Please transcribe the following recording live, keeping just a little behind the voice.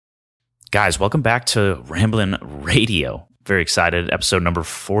Guys, welcome back to Ramblin' Radio. Very excited. Episode number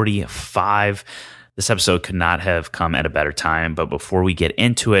 45. This episode could not have come at a better time, but before we get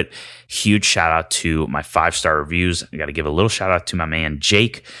into it, huge shout out to my 5-star reviews. I got to give a little shout out to my man,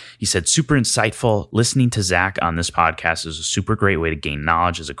 Jake. He said, super insightful. Listening to Zach on this podcast is a super great way to gain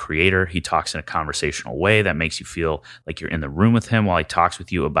knowledge as a creator. He talks in a conversational way that makes you feel like you're in the room with him while he talks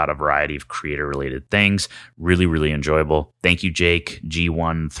with you about a variety of creator-related things. Really, really enjoyable. Thank you, Jake.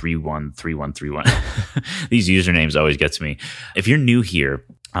 G1313131. These usernames always get to me. If you're new here,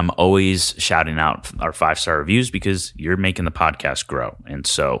 I'm always shouting out our 5-star reviews because you're making the podcast grow. And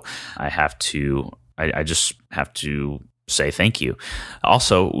so I just have to say thank you.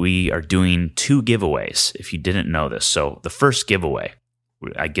 Also, we are doing 2 giveaways if you didn't know this. So the first giveaway,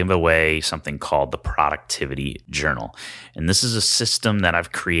 I give away something called the Productivity Journal. And this is a system that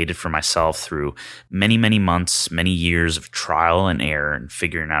I've created for myself through many, many months, many years of trial and error and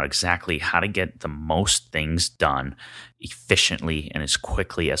figuring out exactly how to get the most things done efficiently and as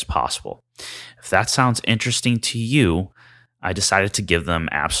quickly as possible. If that sounds interesting to you, I decided to give them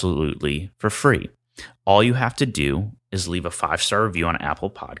absolutely for free. All you have to do is leave a 5-star review on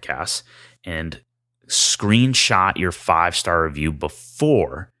Apple Podcasts and screenshot your 5-star review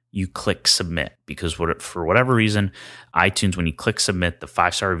before you click submit, because for whatever reason, iTunes, when you click submit, the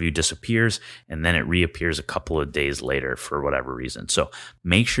 5-star review disappears and then it reappears a couple of days later for whatever reason. So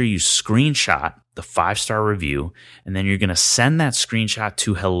make sure you screenshot the 5-star review, and then you're going to send that screenshot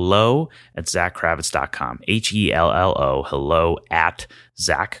to hello@zachkravitz.com, HELLO,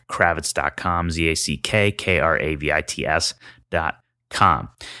 hello@zachkravitz.com, ZACKKRAVITS.com.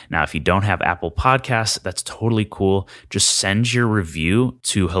 Now, if you don't have Apple Podcasts, that's totally cool. Just send your review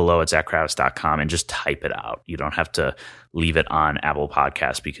to hello@zachkravitz.com and just type it out. You don't have to leave it on Apple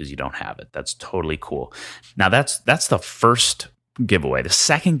Podcasts because you don't have it. That's totally cool. Now, that's the first giveaway. The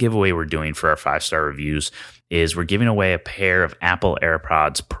second giveaway we're doing for our 5-star reviews is we're giving away a pair of Apple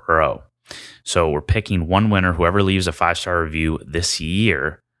AirPods Pro. So we're picking one winner. Whoever leaves a 5-star review this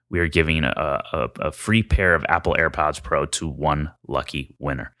year, we are giving a free pair of Apple AirPods Pro to one lucky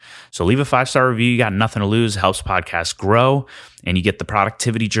winner. So leave a 5-star review. You got nothing to lose. It helps podcasts grow, and you get the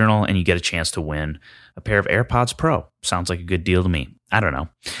Productivity Journal, and you get a chance to win a pair of AirPods Pro. Sounds like a good deal to me. I don't know.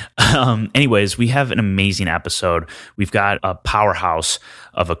 Anyways, we have an amazing episode. We've got a powerhouse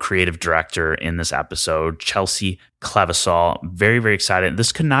of a creative director in this episode, Chelsea Clevisol. Very, very excited.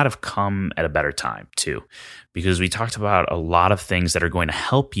 This could not have come at a better time, too, because we talked about a lot of things that are going to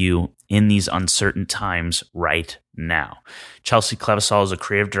help you in these uncertain times right now. Chelsea Clevisol is a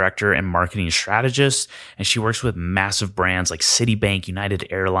creative director and marketing strategist, and she works with massive brands like Citibank, United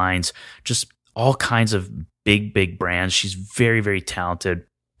Airlines, just all kinds of big brands. She's very, very talented.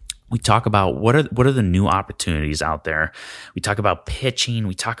 We talk about what are the new opportunities out there. We talk about pitching.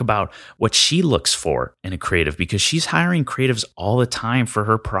 We talk about what she looks for in a creative, because she's hiring creatives all the time for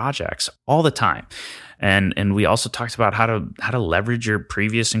her projects, all the time. And we also talked about how to leverage your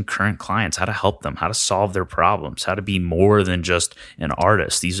previous and current clients, how to help them, how to solve their problems, how to be more than just an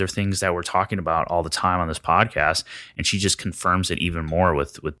artist. These are things that we're talking about all the time on this podcast, and she just confirms it even more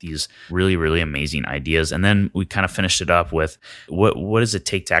with these really, really amazing ideas. And then we kind of finished it up with what does it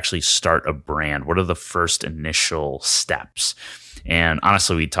take to actually start a brand? What are the first initial steps? And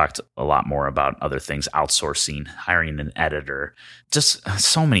honestly, we talked a lot more about other things, outsourcing, hiring an editor, just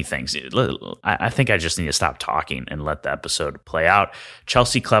so many things. I think I just need to stop talking and let the episode play out.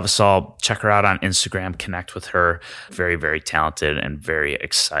 Chelsea Clevisol, check her out on Instagram, connect with her. Very, very talented and very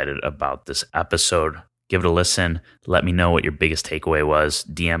excited about this episode. Give it a listen. Let me know what your biggest takeaway was.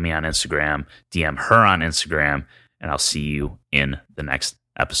 DM me on Instagram, DM her on Instagram, and I'll see you in the next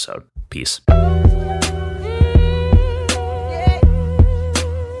episode. Peace.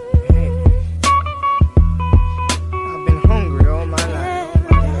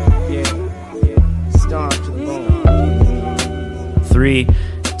 Three,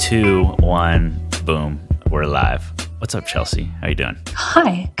 2, 1, boom. We're live. What's up, Chelsea? How you doing?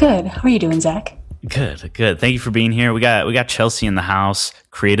 Hi, good. How are you doing, Zach? Good. Thank you for being here. We got Chelsea in the house,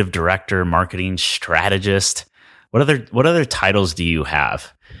 creative director, marketing strategist. What other titles do you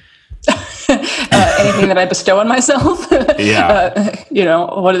have? Anything that I bestow on myself. Yeah.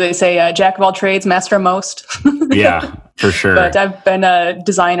 What do they say? Jack of all trades, master of most. Yeah, for sure. But I've been a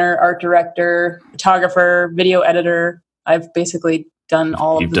designer, art director, photographer, video editor. I've basically done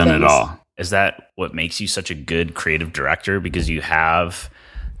all of the things. You've done it all. Is that what makes you such a good creative director? Because you have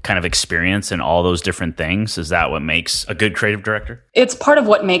kind of experience in all those different things? Is that what makes a good creative director? It's part of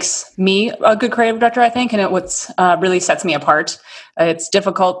what makes me a good creative director, I think, and it what's really sets me apart. It's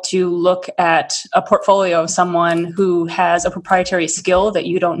difficult to look at a portfolio of someone who has a proprietary skill that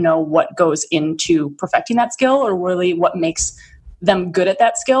you don't know what goes into perfecting that skill or really what makes them good at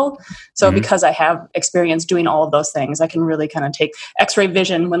that skill. So because I have experience doing all of those things, I can really kind of take X-ray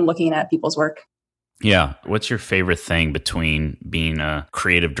vision when looking at people's work. Yeah. What's your favorite thing between being a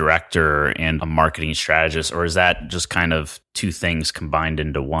creative director and a marketing strategist? Or is that just kind of two things combined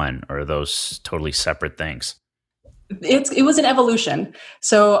into one? Or are those totally separate things? It was an evolution.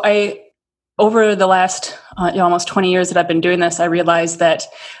 So over the last almost 20 years that I've been doing this, I realized that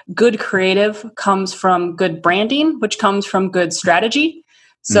good creative comes from good branding, which comes from good strategy.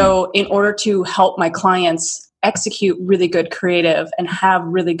 So in order to help my clients execute really good creative and have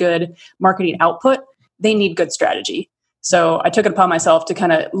really good marketing output, they need good strategy. So I took it upon myself to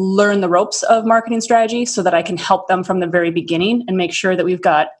kind of learn the ropes of marketing strategy so that I can help them from the very beginning and make sure that we've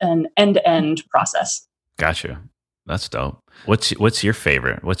got an end-to-end process. Gotcha. That's dope. What's your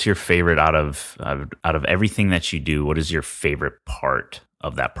favorite? What's your favorite out of everything that you do? What is your favorite part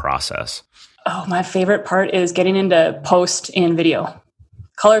of that process? Oh, my favorite part is getting into post and video.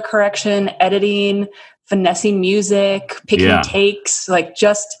 Color correction, editing, finessing music, picking takes, like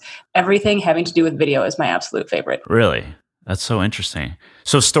just everything having to do with video is my absolute favorite. Really? That's so interesting.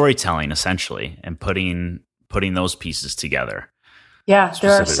 So storytelling essentially and putting those pieces together. Yeah,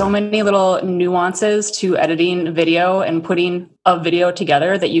 there are so many little nuances to editing video and putting a video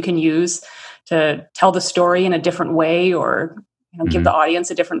together that you can use to tell the story in a different way or give the audience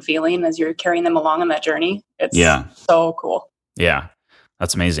a different feeling as you're carrying them along on that journey. It's so cool. Yeah.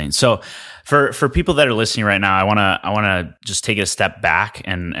 That's amazing. So for people that are listening right now, I want to just take a step back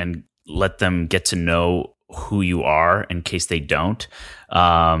and let them get to know who you are in case they don't.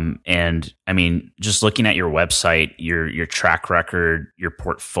 And I mean, just looking at your website, your track record, your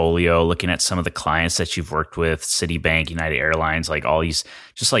portfolio, looking at some of the clients that you've worked with, Citibank, United Airlines, like all these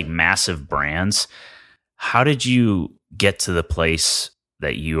just like massive brands. How did you get to the place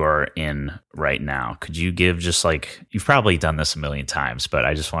that you are in right now? Could you give just like, you've probably done this a million times, but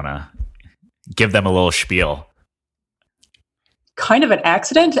I just want to give them a little spiel. Kind of an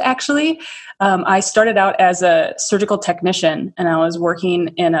accident, actually. I started out as a surgical technician and I was working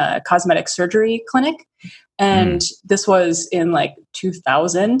in a cosmetic surgery clinic. And this was in like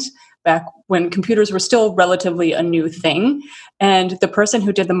 2000, back when computers were still relatively a new thing. And the person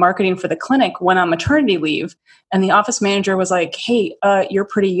who did the marketing for the clinic went on maternity leave. And the office manager was like, hey, you're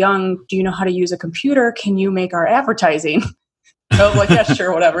pretty young. Do you know how to use a computer? Can you make our advertising? I was like, yeah,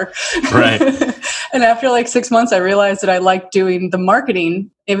 sure, whatever. Right. And after like 6 months, I realized that I liked doing the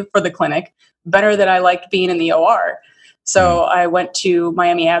marketing for the clinic better than I liked being in the OR. So I went to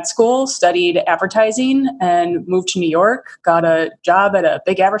Miami Ad School, studied advertising, and moved to New York, got a job at a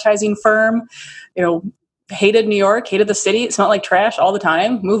big advertising firm, hated New York, hated the city. It smelled like trash all the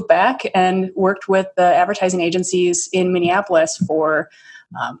time, moved back and worked with the advertising agencies in Minneapolis for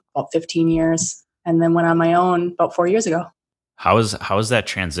about 15 years, and then went on my own about 4 years ago. How is that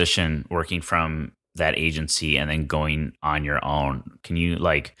transition working from that agency and then going on your own? Can you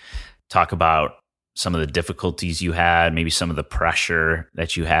like talk about some of the difficulties you had, maybe some of the pressure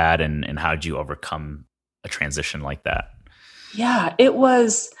that you had, and how did you overcome a transition like that? Yeah, it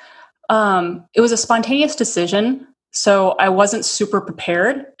was a spontaneous decision. So I wasn't super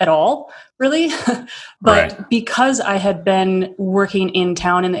prepared at all, really. But because I had been working in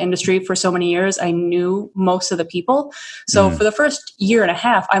town in the industry for so many years, I knew most of the people. So for the first year and a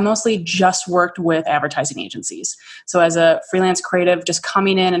half, I mostly just worked with advertising agencies. So as a freelance creative, just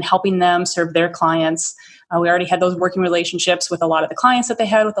coming in and helping them serve their clients. We already had those working relationships with a lot of the clients that they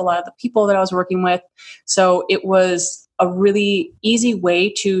had, with a lot of the people that I was working with. So it was a really easy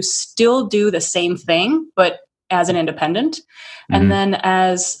way to still do the same thing, but as an independent. And then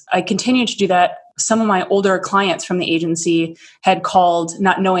as I continued to do that, some of my older clients from the agency had called,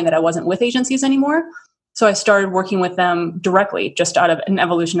 not knowing that I wasn't with agencies anymore. So I started working with them directly, just out of an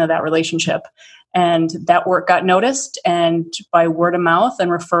evolution of that relationship. And that work got noticed. And by word of mouth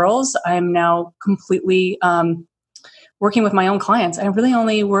and referrals, I'm now completely working with my own clients. I really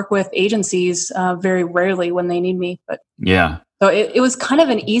only work with agencies very rarely when they need me. But so it was kind of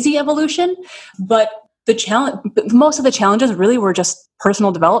an easy evolution, but most of the challenges really were just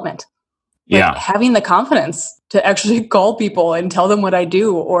personal development. Like having the confidence to actually call people and tell them what I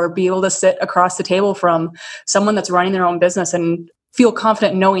do, or be able to sit across the table from someone that's running their own business and feel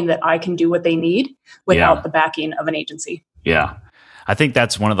confident knowing that I can do what they need without the backing of an agency. Yeah. I think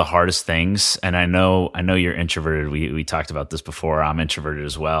that's one of the hardest things. And I know you're introverted. We talked about this before. I'm introverted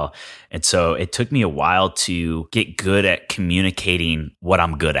as well. And so it took me a while to get good at communicating what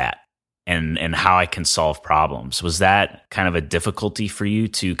I'm good at and how I can solve problems. Was that kind of a difficulty for you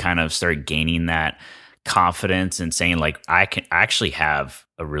to kind of start gaining that confidence and saying like, I actually have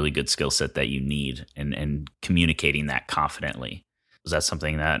a really good skill set that you need, and communicating that confidently? Was that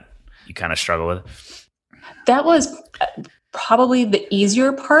something that you kind of struggle with? That was probably the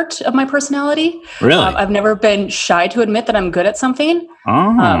easier part of my personality. Really? I've never been shy to admit that I'm good at something,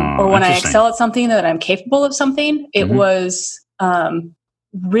 or when I excel at something, that I'm capable of something. It was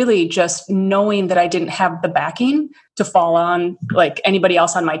really just knowing that I didn't have the backing to fall on like anybody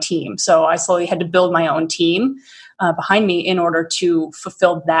else on my team. So I slowly had to build my own team behind me in order to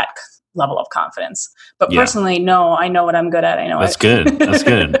fulfill that level of confidence. But personally, no, I know what I'm good at. I know That's good. That's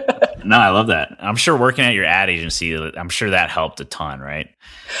good. No, I love that. I'm sure working at your ad agency, I'm sure that helped a ton, right?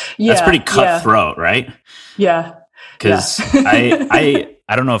 Yeah. That's pretty cutthroat, right? Yeah. Because I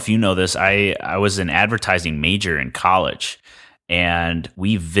don't know if you know this. I was an advertising major in college, and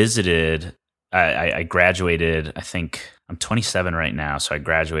we visited, I graduated, I think I'm 27 right now. So I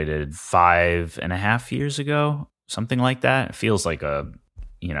graduated 5.5 years ago, something like that. It feels like a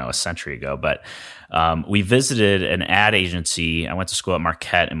century ago, but we visited an ad agency. I went to school at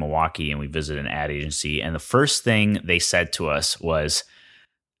Marquette in Milwaukee, and we visited an ad agency. And the first thing they said to us was,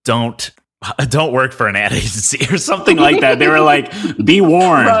 don't work for an ad agency or something like that. They were like, be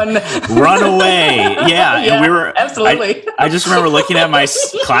warned, run away. Yeah. And we were absolutely. I just remember looking at my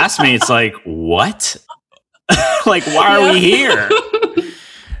classmates like, what? Like, why are we here?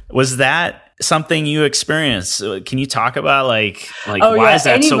 Was that something you experienced? Can you talk about like why is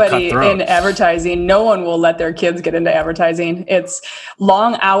that Anybody so cutthroat? in advertising, no one will let their kids get into advertising. It's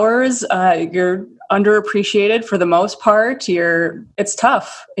long hours. You're underappreciated for the most part. It's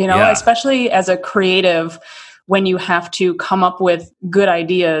tough, especially as a creative, when you have to come up with good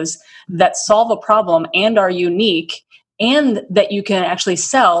ideas that solve a problem and are unique and that you can actually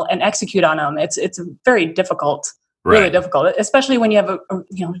sell and execute on them. It's very difficult. Really difficult, especially when you have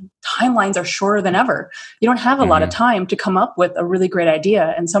timelines are shorter than ever. You don't have a lot of time to come up with a really great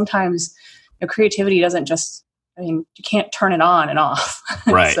idea. And sometimes creativity doesn't just, you can't turn it on and off.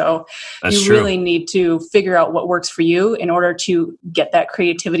 Right. So That's you true. really need to figure out what works for you in order to get that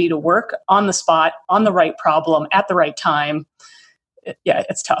creativity to work on the spot, on the right problem, at the right time.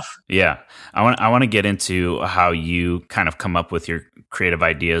 It's tough. Yeah. I want to get into how you kind of come up with your creative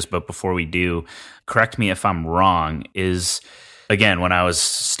ideas. But before we do, correct me if I'm wrong, again, when I was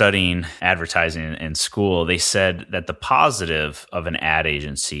studying advertising in school, they said that the positive of an ad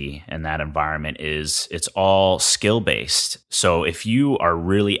agency and that environment is it's all skill-based. So if you are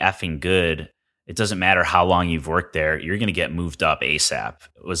really effing good, it doesn't matter how long you've worked there, you're going to get moved up ASAP.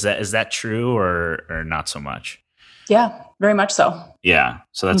 Is that true or not so much? Yeah, very much so. Yeah.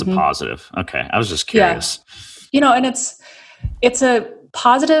 So that's a positive. Okay. I was just curious. Yeah. And it's a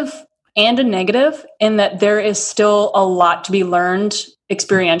positive and a negative in that there is still a lot to be learned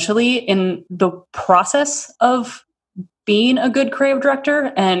experientially in the process of being a good creative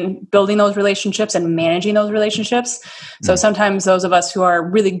director and building those relationships and managing those relationships. So sometimes those of us who are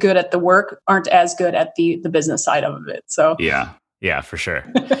really good at the work aren't as good at the business side of it. So yeah, for sure.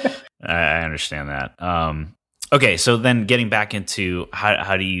 I understand that. Okay, so then getting back into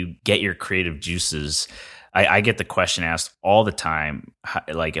how do you get your creative juices? I get the question asked all the time.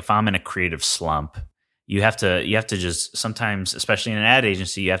 Like if I'm in a creative slump, you have to just sometimes, especially in an ad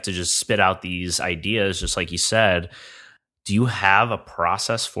agency, you have to just spit out these ideas, just like you said. Do you have a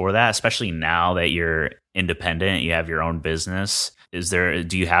process for that? Especially now that you're independent, you have your own business. Do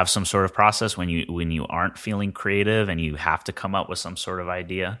you have some sort of process when you aren't feeling creative and you have to come up with some sort of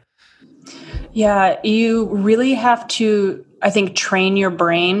idea? Yeah, you really have to, I think, train your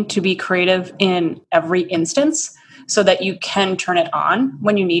brain to be creative in every instance so that you can turn it on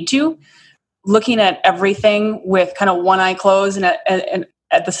when you need to. Looking at everything with kind of one eye closed and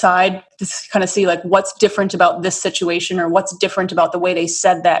at the side to kind of see like what's different about this situation or what's different about the way they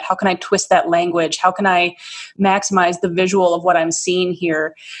said that. How can I twist that language? How can I maximize the visual of what I'm seeing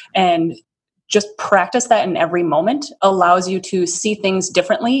here? And just practice that in every moment allows you to see things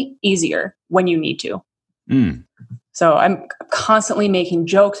differently, easier when you need to. So I'm constantly making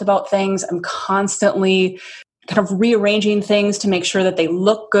jokes about things. I'm constantly kind of rearranging things to make sure that they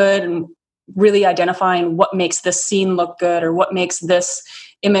look good and really identifying what makes this scene look good or what makes this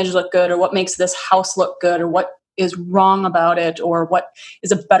image look good or what makes this house look good or what is wrong about it or what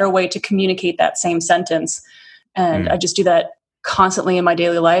is a better way to communicate that same sentence. And I just do that constantly in my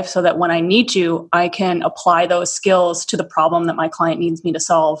daily life so that when I need to, I can apply those skills to the problem that my client needs me to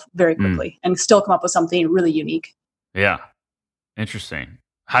solve very quickly and still come up with something really unique. Yeah. Interesting.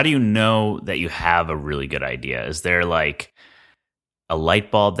 How do you know that you have a really good idea? Is there like a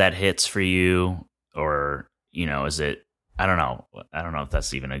light bulb that hits for you, or, is it, I don't know if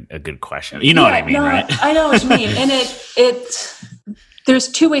that's even a good question. You know what I mean, right? I know what you mean. And there's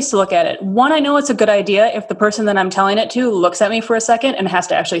two ways to look at it. One, I know it's a good idea if the person that I'm telling it to looks at me for a second and has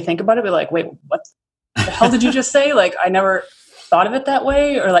to actually think about it, be like, wait, what the hell did you just say? Like, I never thought of it that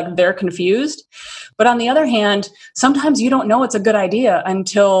way, or like they're confused. But on the other hand, sometimes you don't know it's a good idea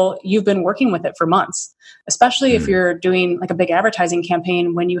until you've been working with it for months, especially if you're doing like a big advertising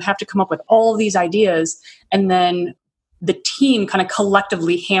campaign when you have to come up with all of these ideas and then the team kind of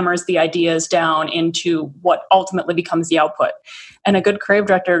collectively hammers the ideas down into what ultimately becomes the output. And a good creative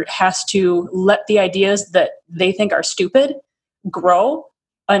director has to let the ideas that they think are stupid grow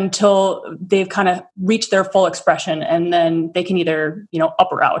until they've kind of reached their full expression. And then they can either, up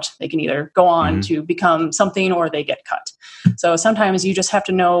or out. They can either go on to become something or they get cut. So sometimes you just have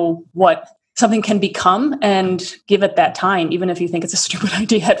to know what something can become and give it that time, even if you think it's a stupid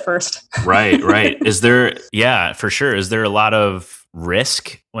idea at first. Right. Is there, for sure. Is there a lot of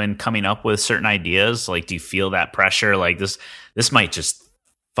risk when coming up with certain ideas? Like, do you feel that pressure? Like this might just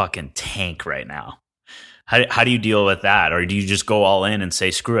fucking tank right now. How do you deal with that? Or do you just go all in and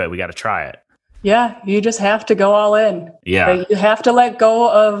say, screw it, we got to try it? Yeah, you just have to go all in. Yeah. You have to let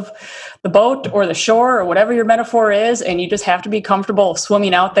go of the boat or the shore or whatever your metaphor is. And you just have to be comfortable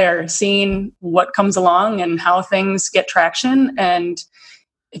swimming out there, seeing what comes along and how things get traction. And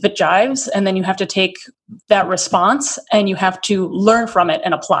if it jives, and then you have to take that response and you have to learn from it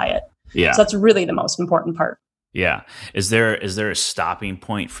and apply it. Yeah. So that's really the most important part. Yeah. Is there a stopping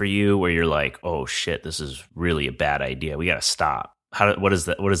point for you where you're like, oh shit, this is really a bad idea, we got to stop? What does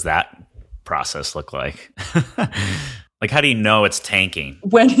that process look like? Like, how do you know it's tanking?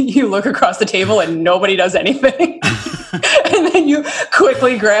 When you look across the table and nobody does anything. And then you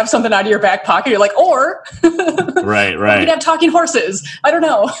quickly grab something out of your back pocket. You're like, or right. We could have talking horses. I don't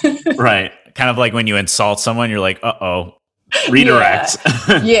know. Right. Kind of like when you insult someone, you're like, uh-oh. Redirect.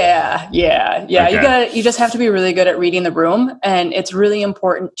 Yeah. Okay. You just have to be really good at reading the room. And it's really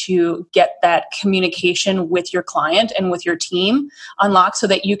important to get that communication with your client and with your team unlocked so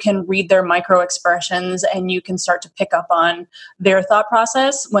that you can read their micro expressions and you can start to pick up on their thought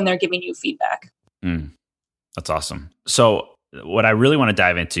process when they're giving you feedback. That's awesome. So what I really want to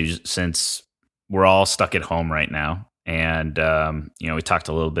dive into, since we're all stuck at home right now, and we talked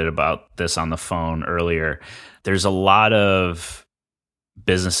a little bit about this on the phone earlier, there's a lot of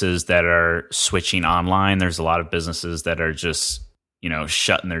businesses that are switching online. There's a lot of businesses that are just,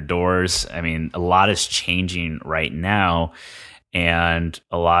 shutting their doors. I mean, a lot is changing right now. And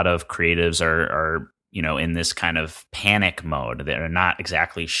a lot of creatives are in this kind of panic mode. They're not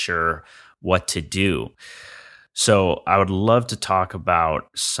exactly sure what to do. So I would love to talk about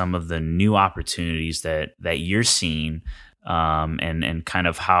some of the new opportunities that you're seeing, and kind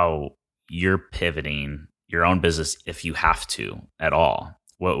of how you're pivoting your own business if you have to at all.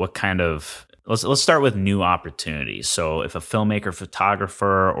 What kind of, let's start with new opportunities. So if a filmmaker,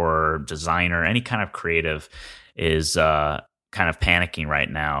 photographer, or designer, any kind of creative is kind of panicking right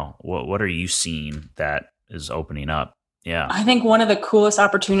now, what are you seeing that is opening up? Yeah. I think one of the coolest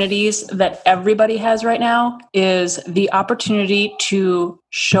opportunities that everybody has right now is the opportunity to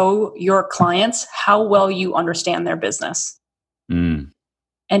show your clients how well you understand their business. And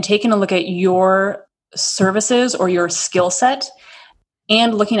taking a look at your services or your skill set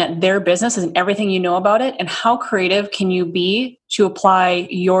and looking at their business and everything you know about it, and how creative can you be to apply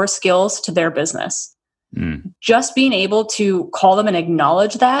your skills to their business. Just being able to call them and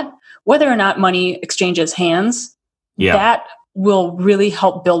acknowledge that, whether or not money exchanges hands, that will really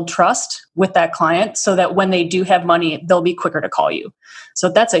help build trust with that client so that when they do have money, they'll be quicker to call you. So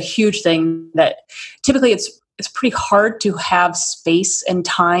that's a huge thing that typically it's pretty hard to have space and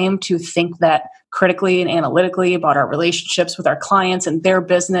time to think that critically and analytically about our relationships with our clients and their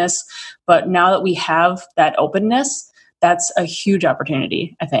business. But now that we have that openness, that's a huge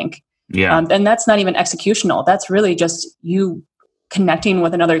opportunity, I think. Yeah. And that's not even executional. That's really just you connecting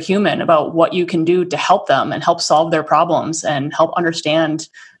with another human about what you can do to help them and help solve their problems and help understand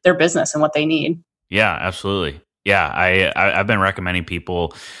their business and what they need. Yeah, absolutely. Yeah, I've been recommending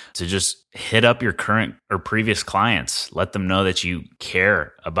people to just hit up your current or previous clients. Let them know that you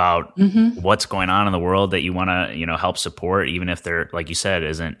care about what's going on in the world, that you want to, help support, even if there, like you said,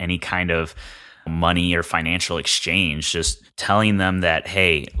 isn't any kind of money or financial exchange. Just telling them that,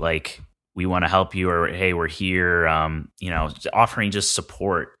 hey, like, we want to help you, or hey, we're here, offering just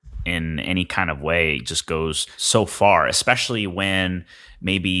support in any kind of way just goes so far, especially when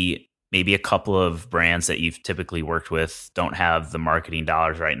maybe a couple of brands that you've typically worked with don't have the marketing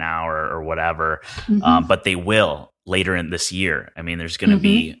dollars right now or whatever, but they will later in this year. I mean, there's going to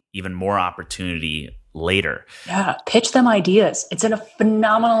be even more opportunity later. Yeah. Pitch them ideas. It's a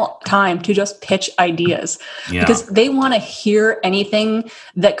phenomenal time to just pitch ideas because they want to hear anything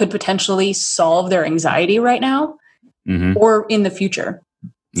that could potentially solve their anxiety right now or in the future.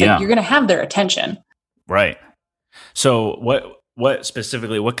 So you're going to have their attention. Right. So what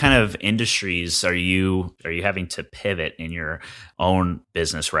specifically, what kind of industries are you having to pivot in your own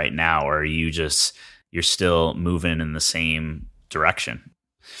business right now? Or are you're still moving in the same direction?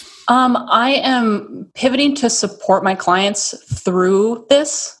 I am pivoting to support my clients through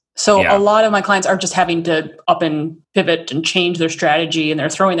this. So a lot of my clients are just having to up and pivot and change their strategy, and they're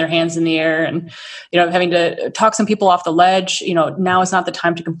throwing their hands in the air and, having to talk some people off the ledge. Now is not the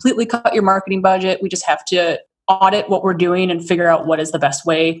time to completely cut your marketing budget. We just have to audit what we're doing and figure out what is the best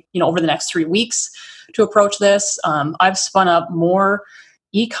way, over the next 3 weeks to approach this. I've spun up more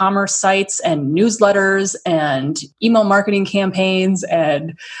e-commerce sites and newsletters and email marketing campaigns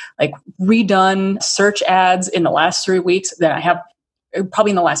and redone search ads in the last 3 weeks than I have probably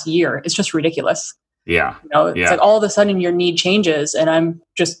in the last year. It's just ridiculous. Yeah. It's all of a sudden your need changes, and I'm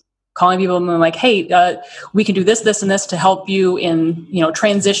just calling people and I'm like, hey, we can do this, this, and this to help you in,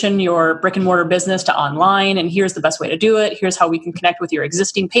 transition your brick and mortar business to online. And here's the best way to do it. Here's how we can connect with your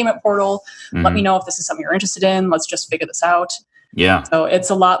existing payment portal. Let me know if this is something you're interested in. Let's just figure this out. Yeah. So it's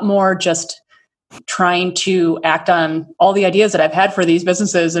a lot more just trying to act on all the ideas that I've had for these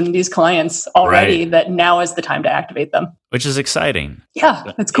businesses and these clients already, that now is the time to activate them. Which is exciting. Yeah,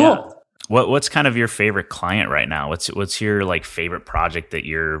 it's cool. Yeah. What's kind of your favorite client right now? What's your favorite project that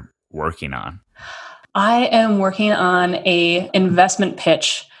you're working on? I am working on a investment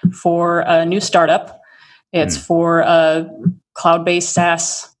pitch for a new startup. It's for a cloud-based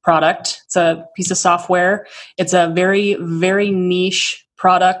SaaS product. It's a piece of software. It's a very, very niche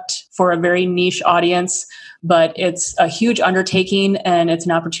product for a very niche audience, but it's a huge undertaking, and it's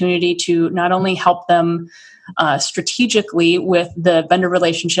an opportunity to not only help them strategically with the vendor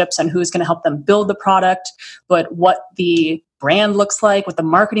relationships and who's going to help them build the product, but what the brand looks like, what the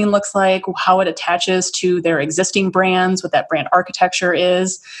marketing looks like, how it attaches to their existing brands, what that brand architecture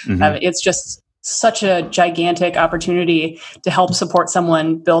is. It's just such a gigantic opportunity to help support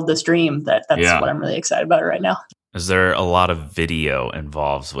someone build this dream. That's what I'm really excited about right now. Is there a lot of video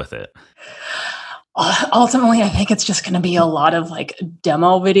involved with it? Ultimately, I think it's just going to be a lot of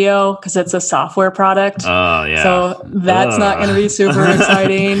demo video because it's a software product. Oh, yeah. So that's not going to be super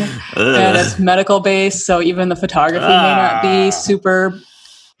exciting. And it's medical based. So even the photography may not be super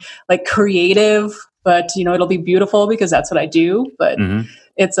creative, but it'll be beautiful because that's what I do. But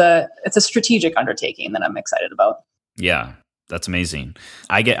it's a strategic undertaking that I'm excited about. Yeah. That's amazing.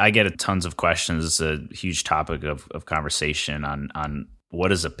 I get tons of questions. It's a huge topic of conversation on what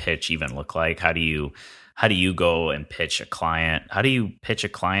does a pitch even look like? How do you go and pitch a client? How do you pitch a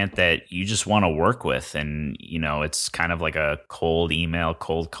client that you just want to work with? And it's kind of like a cold email,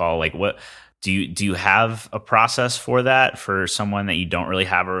 cold call. What do you have a process for that for someone that you don't really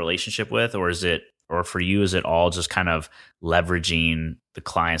have a relationship with, or for you is it all just kind of leveraging the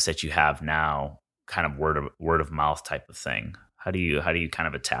clients that you have now, kind of word of mouth type of thing? How do you kind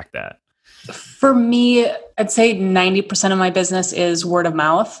of attack that? For me, I'd say 90% of my business is word of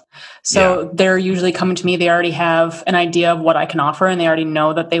mouth. So they're usually coming to me. They already have an idea of what I can offer, and they already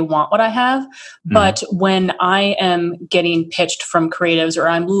know that they want what I have. But when I am getting pitched from creatives, or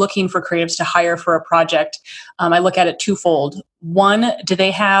I'm looking for creatives to hire for a project, I look at it twofold. One, do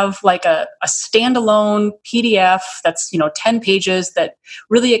they have a standalone PDF that's 10 pages that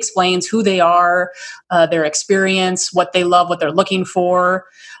really explains who they are, their experience, what they love, what they're looking for,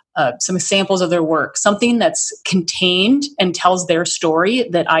 some examples of their work, something that's contained and tells their story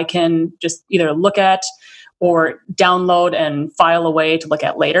that I can just either look at or download and file away to look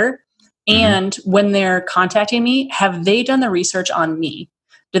at later. And when they're contacting me, have they done the research on me?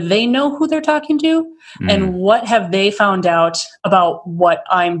 Do they know who they're talking to? And what have they found out about what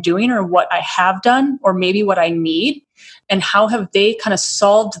I'm doing or what I have done, or maybe what I need? And how have they kind of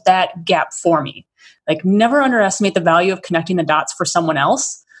solved that gap for me? Never underestimate the value of connecting the dots for someone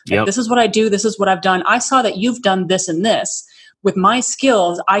else. This is what I do. This is what I've done. I saw that you've done this and this. With my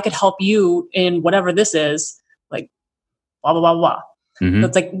skills, I could help you in whatever this is, blah, blah, blah, blah. So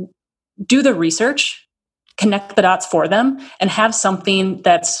it's do the research, connect the dots for them, and have something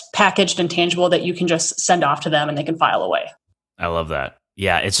that's packaged and tangible that you can just send off to them and they can file away. I love that.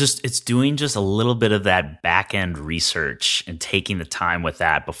 Yeah, it's doing just a little bit of that back end research and taking the time with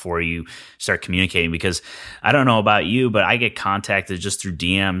that before you start communicating. Because I don't know about you, but I get contacted just through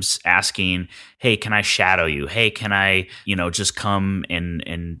DMs asking, "Hey, can I shadow you? Hey, can I, just come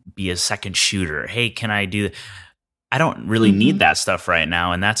and be a second shooter? Hey, can I do?" I don't really need that stuff right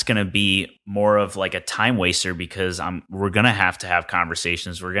now, and that's going to be more of like a time waster because we're going to have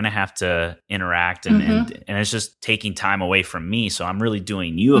conversations, we're going to have to interact, and it's just taking time away from me. So I'm really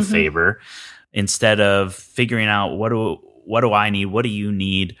doing you a favor instead of figuring out what do I need, what do you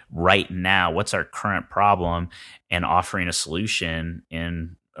need right now, what's our current problem, and offering a solution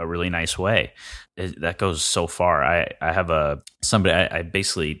in a really nice way. That goes so far. I have I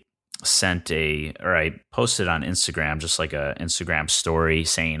basically I posted on Instagram, just like a Instagram story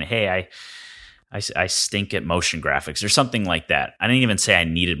saying, "Hey, I stink at motion graphics," or something like that. I didn't even say I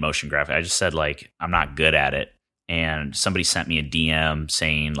needed motion graphics. I just said like, I'm not good at it. And somebody sent me a DM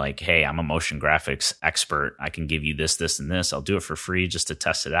saying like, "Hey, I'm a motion graphics expert. I can give you this, this, and this. I'll do it for free just to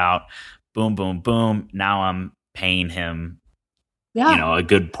test it out." Boom, boom, boom. Now I'm paying him, a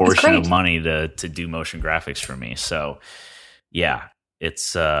good portion of money to do motion graphics for me. So yeah,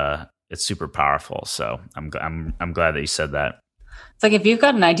 it's super powerful. So I'm glad that you said that. It's like if you've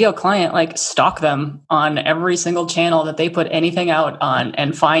got an ideal client, like stalk them on every single channel that they put anything out on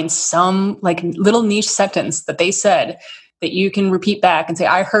and find some like little niche sentence that they said that you can repeat back and say,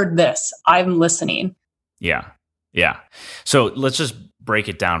 "I heard this. I'm listening." Yeah. Yeah. So let's just break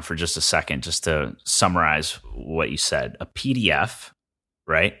it down for just a second, just to summarize what you said. A PDF,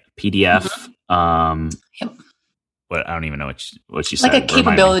 right? PDF. Yep. What, I don't even know what you said. Like a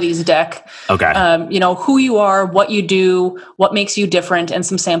capabilities deck. Okay. Who you are, what you do, what makes you different, and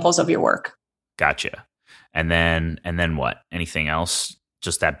some samples of your work. Gotcha. And then what? Anything else?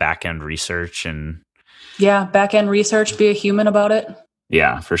 Just that back end research and. Yeah, back end research. Be a human about it.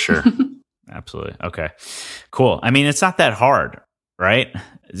 Yeah, for sure. Absolutely. Okay. Cool. I mean, it's not that hard, right?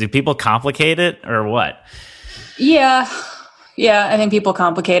 Do people complicate it or what? Yeah. I think people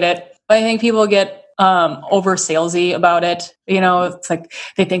complicate it. I think people get over salesy about it. It's like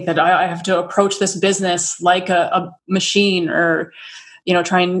they think that I have to approach this business like a machine, or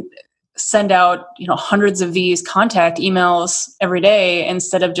try and send out hundreds of these contact emails every day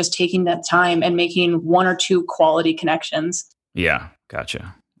instead of just taking that time and making one or two quality connections. Yeah,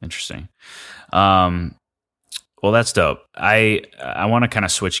 gotcha. Interesting. Well, that's dope. I want to kind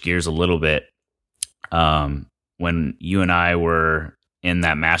of switch gears a little bit. When you and I were in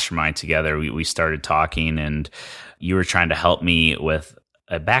that mastermind together, we started talking, and you were trying to help me with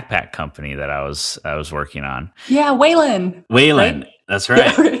a backpack company that I was working on. Yeah, Wayland. Right? That's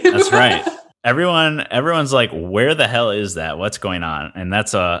right. That's right. Everyone's like, "Where the hell is that? What's going on?" And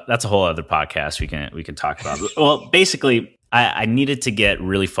that's a whole other podcast we can talk about. Well, basically, I needed to get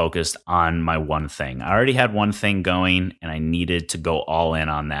really focused on my one thing. I already had one thing going, and I needed to go all in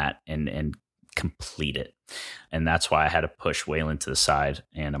on that and complete it. And that's why I had to push Wayland to the side.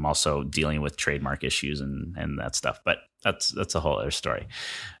 And I'm also dealing with trademark issues and that stuff. But that's a whole other story.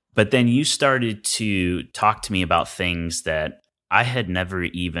 But then you started to talk to me about things that I had never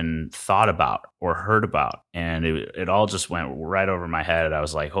even thought about or heard about. And it all just went right over my head. I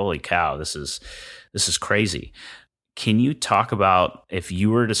was like, holy cow, this is crazy. Can you talk about if you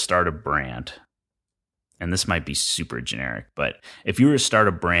were to start a brand, and this might be super generic, but if you were to start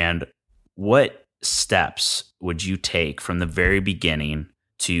a brand, what steps would you take from the very beginning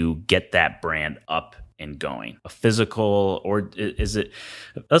to get that brand up and going? A physical, or is it,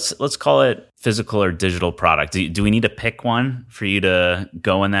 let's call it physical or digital product. Do we need to pick one for you to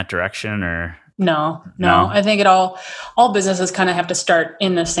go in that direction, or? No. I think all businesses kind of have to start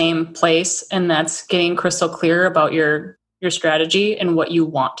in the same place, and that's getting crystal clear about your strategy and what you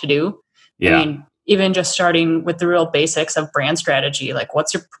want to do. Yeah. I mean, even just starting with the real basics of brand strategy, like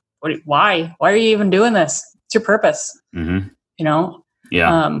why are you even doing this? It's your purpose. Mm-hmm.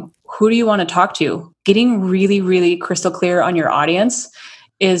 Yeah. Who do you want to talk to? Getting really, really crystal clear on your audience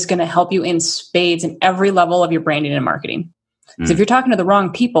is going to help you in spades in every level of your branding and marketing. Because if you're talking to the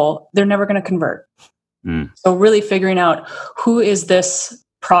wrong people, they're never going to convert. So really figuring out who is this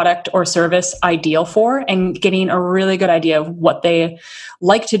product or service ideal for, and getting a really good idea of what they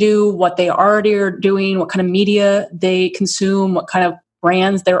like to do, what they already are doing, what kind of media they consume, what kind of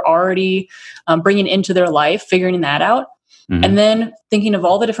brands they're already bringing into their life, figuring that out. Mm-hmm. And then thinking of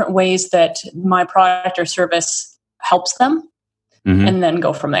all the different ways that my product or service helps them, and then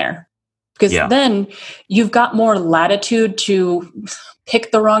go from there. because then you've got more latitude to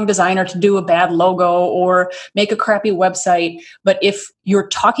pick the wrong designer to do a bad logo or make a crappy website. But if you're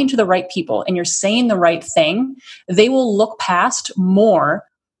talking to the right people and you're saying the right thing, they will look past more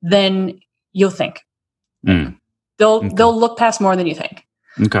than you'll think. They'll look past more than you think.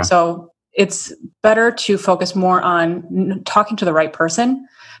 Okay. So it's better to focus more on talking to the right person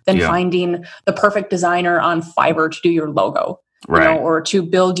than finding the perfect designer on Fiverr to do your logo. Right. Or to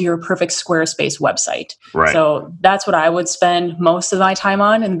build your perfect Squarespace website. Right. So that's what I would spend most of my time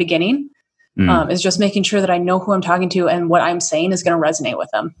on in the beginning, is just making sure that I know who I'm talking to and what I'm saying is going to resonate with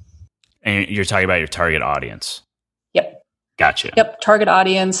them. And you're talking about your target audience. Yep. Gotcha. Yep. Target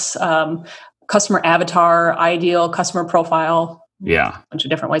audience, customer avatar, ideal customer profile. Yeah. A bunch of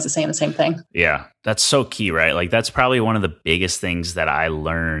different ways of saying the same thing. Yeah. That's so key, right? Like that's probably one of the biggest things that I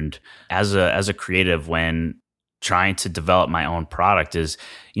learned as a creative when trying to develop my own product is,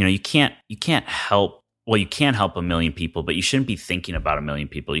 you can't help, you can help a million people, but you shouldn't be thinking about a million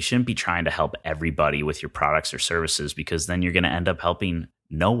people. You shouldn't be trying to help everybody with your products or services, because then you're going to end up helping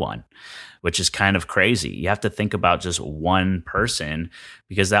no one, which is kind of crazy. You have to think about just one person,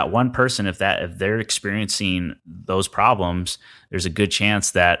 because that one person, if they're experiencing those problems, there's a good chance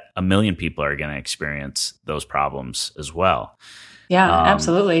that a million people are going to experience those problems as well. Yeah,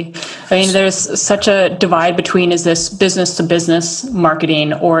 absolutely. I mean, there's such a divide between, is this business to business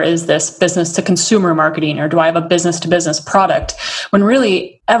marketing, or is this business to consumer marketing, or do I have a business to business product? When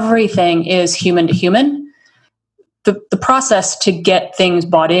really everything is human to human. The process to get things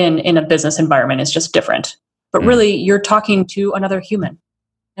bought in a business environment is just different. But really, you're talking to another human.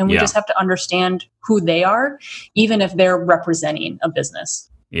 And we just have to understand who they are, even if they're representing a business.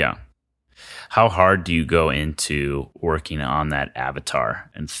 Yeah. How hard do you go into working on that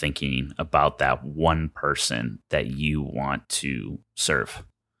avatar and thinking about that one person that you want to serve?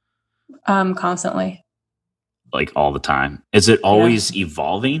 Constantly. Like all the time. Is it always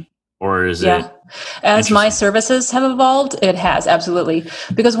evolving, or is it? As my services have evolved, it has, absolutely.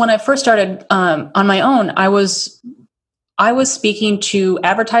 Because when I first started on my own, I was speaking to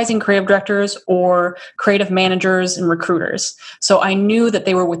advertising creative directors or creative managers and recruiters. So I knew that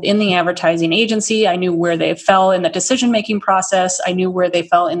they were within the advertising agency. I knew where they fell in the decision-making process. I knew where they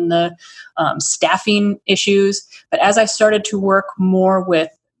fell in the staffing issues. But as I started to work more with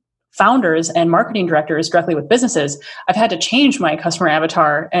founders and marketing directors directly with businesses, I've had to change my customer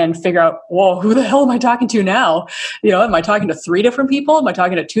avatar and figure out, whoa, who the hell am I talking to now? Am I talking to 3 different people? Am I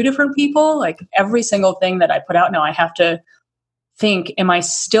talking to 2 different people? Like every single thing that I put out now, I have to think, am I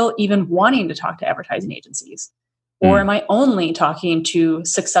still even wanting to talk to advertising agencies? Or am I only talking to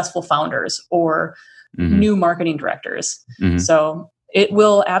successful founders or new marketing directors? So it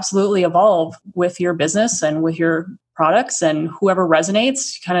will absolutely evolve with your business and with your products, and whoever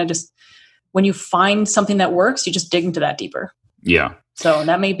resonates, kind of just, when you find something that works, you just dig into that deeper. Yeah. So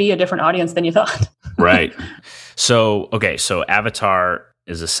that may be a different audience than you thought. Right. So avatar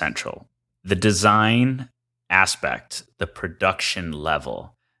is essential. The design aspect, the production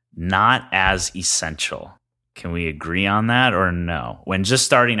level, not as essential. Can we agree on that, or no? When just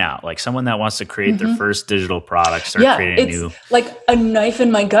starting out, like someone that wants to create their first digital product, start creating it's new, like a knife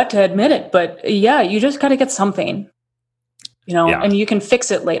in my gut to admit it, but you just got to get something, and you can fix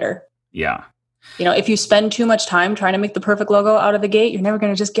it later. Yeah. If you spend too much time trying to make the perfect logo out of the gate, you're never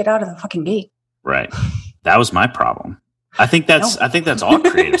going to just get out of the fucking gate. Right. That was my problem. I think that's all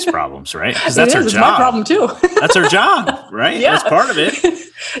creatives' problems, right? Because that's our job. It's my problem too. That's our job, right? Yeah. That's part of it.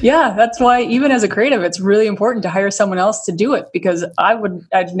 Yeah, that's why even as a creative, it's really important to hire someone else to do it, because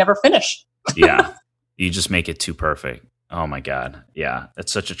I'd never finish. Yeah. You just make it too perfect. Oh my God. Yeah.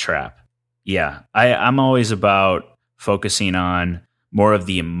 That's such a trap. Yeah. I'm always about focusing on more of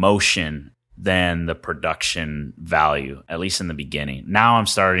the emotion than the production value, at least in the beginning. Now I'm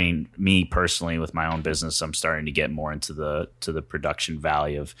starting, me personally, with my own business, I'm starting to get more into the production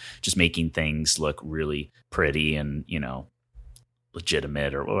value of just making things look really pretty and,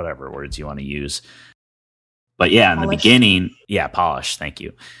 legitimate, or whatever words you want to use. But yeah, in the beginning, polish. Thank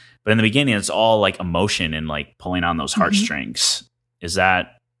you. But in the beginning, it's all like emotion and like pulling on those heartstrings. Is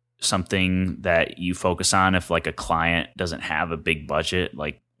that something that you focus on if like a client doesn't have a big budget?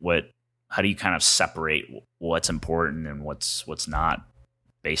 Like how do you kind of separate what's important and what's not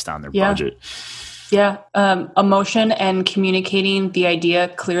based on their budget? Yeah. Emotion and communicating the idea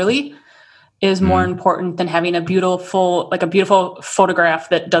clearly is more important than having a beautiful photograph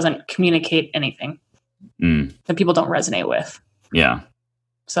that doesn't communicate anything that people don't resonate with. Yeah.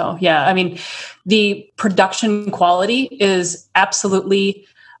 So, I mean, the production quality is absolutely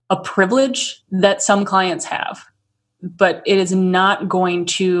a privilege that some clients have, but it is not going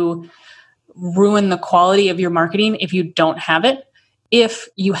to ruin the quality of your marketing if you don't have it. If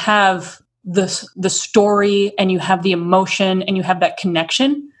you have the story and you have the emotion and you have that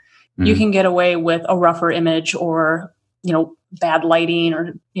connection, you can get away with a rougher image or, bad lighting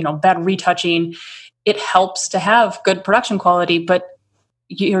or, bad retouching. It helps to have good production quality, but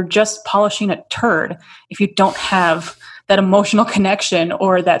you're just polishing a turd if you don't have that emotional connection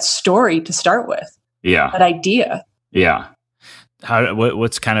or that story to start with. Yeah. That idea. Yeah.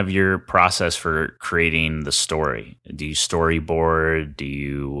 What's kind of your process for creating the story? Do you storyboard? Do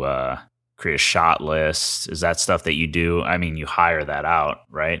you create a shot list? Is that stuff that you do? I mean, you hire that out,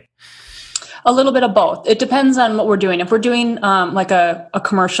 right? A little bit of both. It depends on what we're doing. If we're doing like a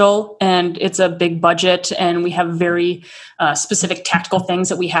commercial and it's a big budget and we have very specific tactical things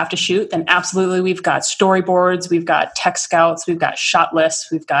that we have to shoot, then absolutely we've got storyboards, we've got tech scouts, we've got shot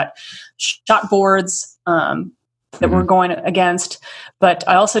lists, we've got shot boards that we're going against. But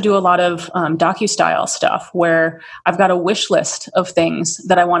I also do a lot of docu-style stuff where I've got a wish list of things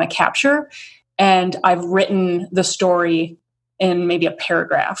that I want to capture, and I've written the story in maybe a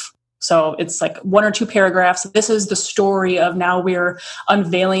paragraph. So it's like 1 or 2 paragraphs. This is the story of now we're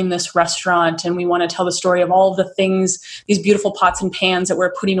unveiling this restaurant and we want to tell the story of all of the things, these beautiful pots and pans that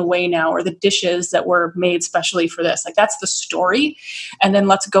we're putting away now, or the dishes that were made specially for this. Like that's the story. And then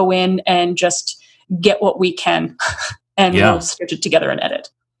let's go in and just get what we can and we'll stitch it together and edit.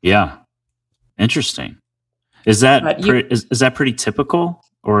 Yeah. Interesting. Is that is that pretty typical,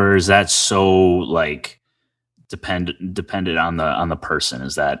 or is that so like dependent on the person?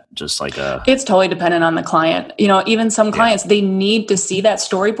 Is that just like it's totally dependent on the client. Even some clients, they need to see that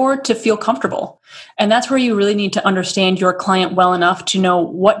storyboard to feel comfortable. And that's where you really need to understand your client well enough to know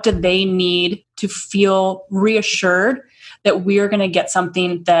what do they need to feel reassured that we're going to get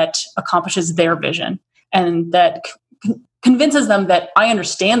something that accomplishes their vision and that convinces them that I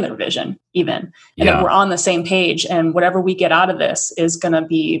understand their vision even, and that we're on the same page, and whatever we get out of this is going to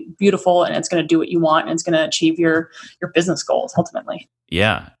be beautiful and it's going to do what you want and it's going to achieve your business goals ultimately.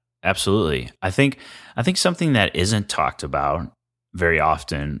 Yeah, absolutely. I think something that isn't talked about very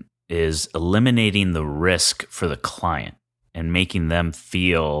often is eliminating the risk for the client and making them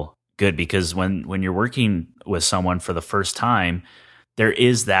feel good, because when you're working with someone for the first time, there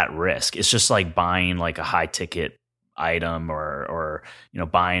is that risk. It's just like buying like a high ticket item or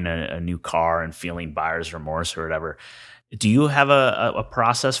buying a new car and feeling buyer's remorse or whatever. Do you have a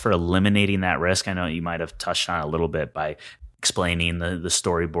process for eliminating that risk? I know you might have touched on it a little bit by explaining the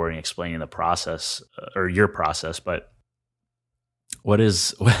storyboarding, explaining the process or your process, but what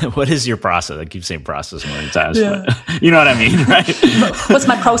is your process? I keep saying process more times, but you know what I mean, right? What's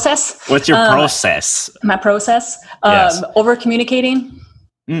my process? What's your process? My process? Over communicating,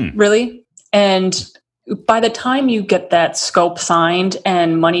 really. And by the time you get that scope signed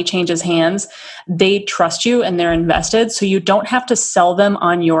and money changes hands, they trust you and they're invested. So you don't have to sell them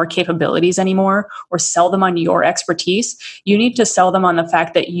on your capabilities anymore or sell them on your expertise. You need to sell them on the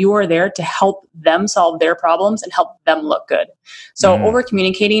fact that you are there to help them solve their problems and help them look good. So over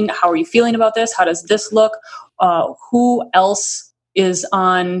communicating, how are you feeling about this? How does this look? Who else is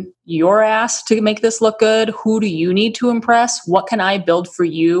on your ass to make this look good? Who do you need to impress? What can I build for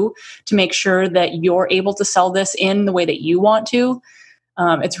you to make sure that you're able to sell this in the way that you want to?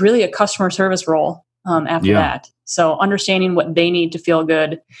 It's really a customer service role after that. So understanding what they need to feel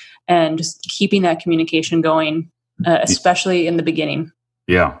good and just keeping that communication going, especially in the beginning.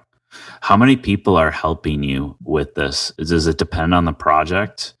 Yeah. How many people are helping you with this? Does it depend on the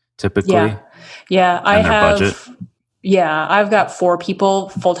project typically? Yeah. I have... budget? Yeah, I've got 4 people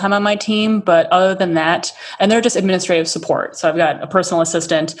full-time on my team, but other than that, and they're just administrative support. So I've got a personal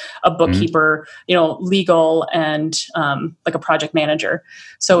assistant, a bookkeeper, legal, and like a project manager.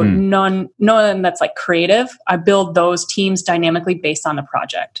 So none of them that's like creative. I build those teams dynamically based on the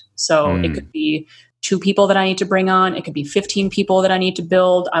project. So it could be 2 people that I need to bring on. It could be 15 people that I need to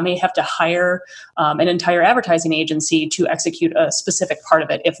build. I may have to hire an entire advertising agency to execute a specific part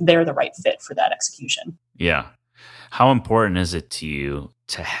of it if they're the right fit for that execution. Yeah. How important is it to you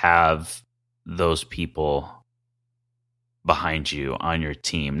to have those people behind you on your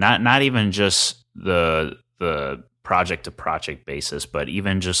team? Not even just the project to project basis, but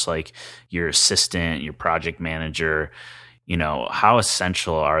even just like your assistant, your project manager, how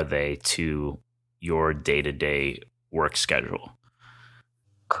essential are they to your day-to-day work schedule?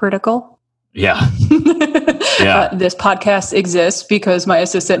 Critical. Yeah. This podcast exists because my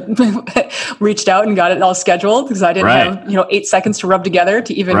assistant reached out and got it all scheduled because I didn't have 8 seconds to rub together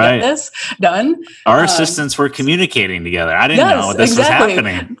to even get this done. Our assistants were communicating together. I didn't know this was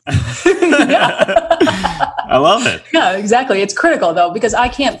happening. I love it. Yeah, exactly. It's critical though, because I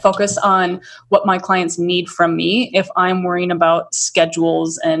can't focus on what my clients need from me if I'm worrying about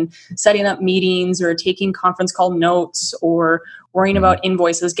schedules and setting up meetings or taking conference call notes or worrying about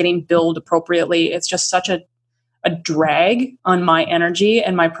invoices getting billed appropriately. It's just such a drag on my energy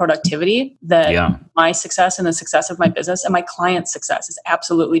and my productivity that my success and the success of my business and my client's success is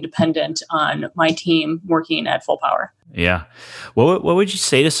absolutely dependent on my team working at full power. Yeah. What would you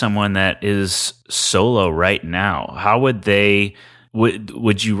say to someone that is solo right now? How would they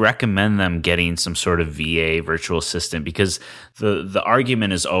would you recommend them getting some sort of VA, virtual assistant? Because the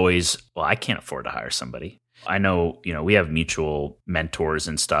argument is always, well, I can't afford to hire somebody. I know, we have mutual mentors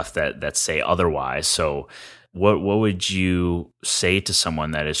and stuff that say otherwise. So what would you say to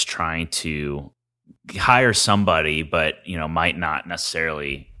someone that is trying to hire somebody, but might not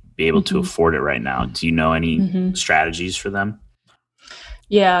necessarily be able to afford it right now? Do you know any strategies for them?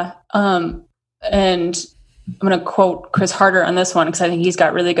 Yeah, and I'm going to quote Chris Harder on this one because I think he's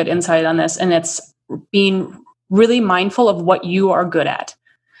got really good insight on this, and it's being really mindful of what you are good at,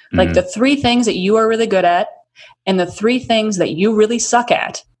 like the 3 things that you are really good at, and the 3 things that you really suck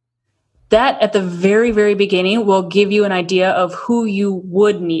at. That at the very, very beginning will give you an idea of who you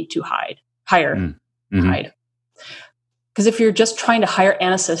would need to hire. Because if you're just trying to hire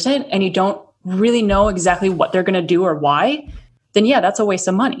an assistant and you don't really know exactly what they're going to do or why, then that's a waste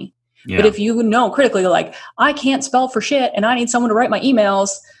of money. Yeah. But if you know critically, like, I can't spell for shit and I need someone to write my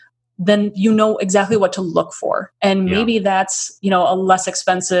emails, then you know exactly what to look for. And maybe that's, a less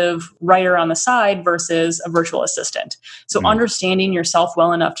expensive writer on the side versus a virtual assistant. So understanding yourself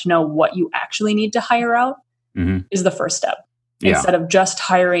well enough to know what you actually need to hire out is the first step. Instead of just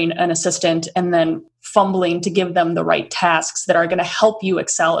hiring an assistant and then fumbling to give them the right tasks that are going to help you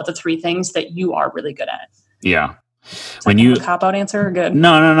excel at the 3 things that you are really good at. Yeah. When you cop-out answer or good?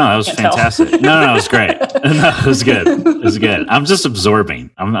 No, that was fantastic. No, it was great. No, it was good. It was good. I'm just absorbing.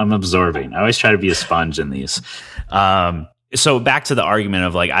 I'm absorbing. I always try to be a sponge in these. So back to the argument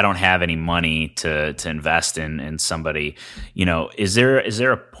of like, I don't have any money to invest in somebody. Is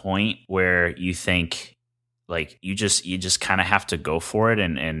there a point where you think like you just kind of have to go for it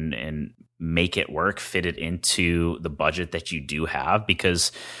and make it work, fit it into the budget that you do have?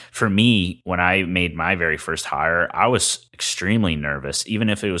 Because for me, when I made my very first hire, I was extremely nervous. Even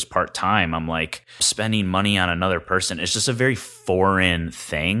if it was part-time, I'm like, spending money on another person, it's just a very foreign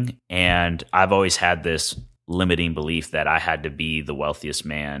thing. And I've always had this limiting belief that I had to be the wealthiest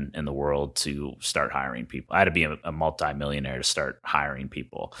man in the world to start hiring people. I had to be a multimillionaire to start hiring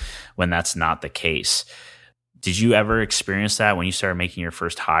people, when that's not the case. Did you ever experience that when you started making your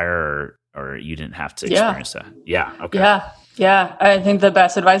first hire, or you didn't have to experience that? Yeah. Okay. Yeah. I think the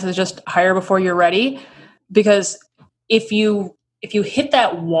best advice is just hire before you're ready, because if you hit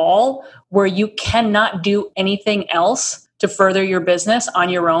that wall where you cannot do anything else to further your business on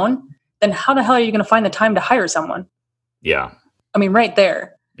your own, then how the hell are you going to find the time to hire someone? Yeah. I mean, right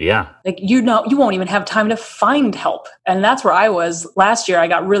there. Yeah. Like, you won't even have time to find help. And that's where I was last year. I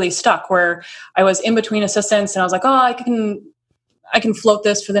got really stuck where I was in between assistants and I was like, oh, I can float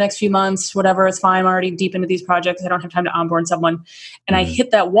this for the next few months, whatever. It's fine. I'm already deep into these projects. I don't have time to onboard someone. And I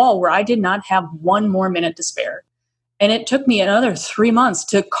hit that wall where I did not have 1 more minute to spare. And it took me another 3 months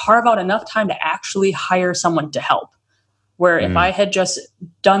to carve out enough time to actually hire someone to help. Where if I had just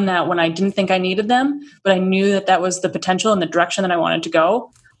done that when I didn't think I needed them, but I knew that was the potential and the direction that I wanted to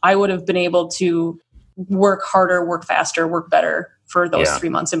go, I would have been able to work harder, work faster, work better for those 3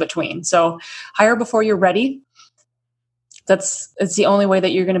 months in between. So hire before you're ready. It's the only way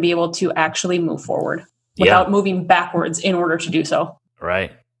that you're going to be able to actually move forward without moving backwards in order to do so.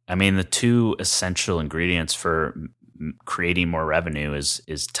 Right. I mean, the 2 essential ingredients for creating more revenue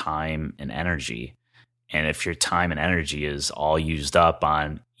is time and energy. And if your time and energy is all used up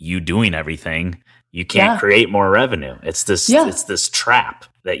on you doing everything, you can't create more revenue. It's this trap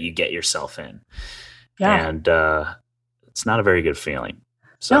that you get yourself in. Yeah. And it's not a very good feeling.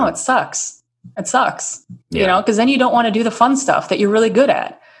 So, no, it sucks. Because then you don't want to do the fun stuff that you're really good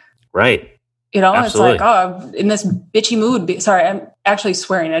at. Right. Absolutely. It's like, I'm in this bitchy mood. Sorry, I'm actually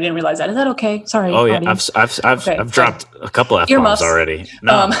swearing. I didn't realize that. Is that okay? Sorry. Oh yeah, I've dropped a couple F-bombs already.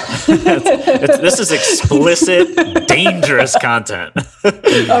 No, this is explicit, dangerous content.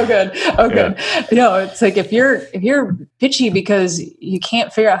 Oh good. It's like if you're bitchy because you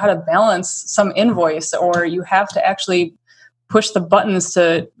can't figure out how to balance some invoice, or you have to actually push the buttons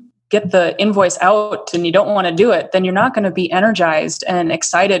to get the invoice out and you don't want to do it, then you're not going to be energized and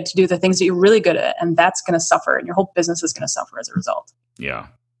excited to do the things that you're really good at. And that's going to suffer, and your whole business is going to suffer as a result. Yeah.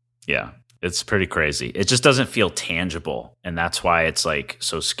 Yeah. It's pretty crazy. It just doesn't feel tangible. And that's why it's like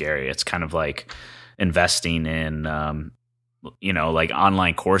so scary. It's kind of like, investing in, like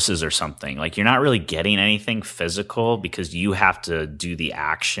online courses or something. Like you're not really getting anything physical because you have to do the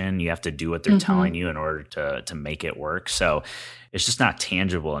action. You have to do what they're telling you in order to make it work. So it's just not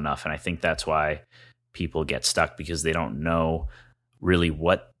tangible enough. And I think that's why people get stuck, because they don't know really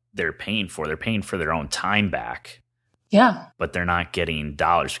what they're paying for. They're paying for their own time back. Yeah. But they're not getting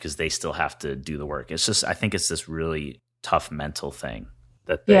dollars because they still have to do the work. It's just, I think it's this really tough mental thing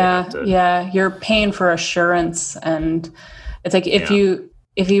that they have to. Yeah. You're paying for assurance. And it's like, if you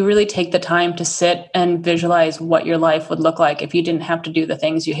really take the time to sit and visualize what your life would look like if you didn't have to do the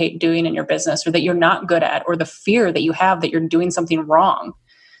things you hate doing in your business, or that you're not good at, or the fear that you have that you're doing something wrong,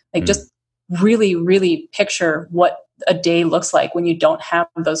 like just really, really picture what a day looks like when you don't have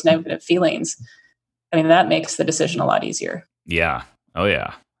those negative feelings. I mean, that makes the decision a lot easier. Yeah. Oh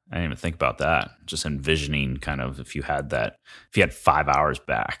yeah. I didn't even think about that. Just envisioning kind of if you had 5 hours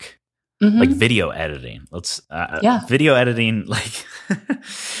back, like video editing. Video editing, like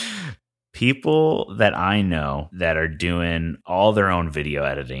people that I know that are doing all their own video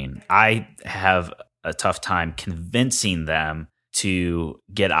editing, I have a tough time convincing them to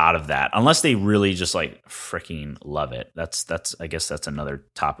get out of that unless they really just like freaking love it. That's I guess that's another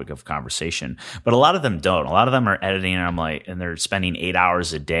topic of conversation. But a lot of them don't. A lot of them are editing and they're spending 8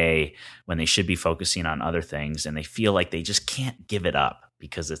 hours a day when they should be focusing on other things, and they feel like they just can't give it up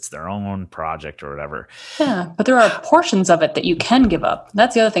because it's their own project or whatever. Yeah, but there are portions of it that you can give up.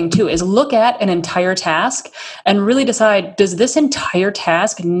 That's the other thing too, is look at an entire task and really decide, does this entire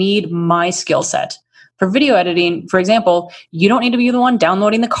task need my skill set? For video editing, for example, you don't need to be the one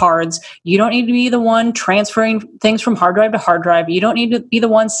downloading the cards. You don't need to be the one transferring things from hard drive to hard drive. You don't need to be the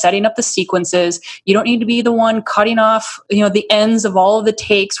one setting up the sequences. You don't need to be the one cutting off, the ends of all of the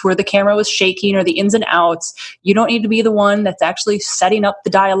takes where the camera was shaking, or the ins and outs. You don't need to be the one that's actually setting up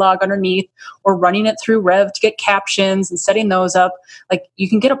the dialogue underneath or running it through Rev to get captions and setting those up. Like, you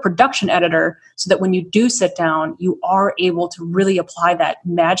can get a production editor so that when you do sit down, you are able to really apply that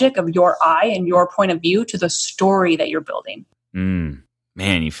magic of your eye and your point of view to the story that you're building. Man,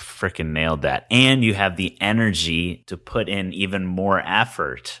 you freaking nailed that. And you have the energy to put in even more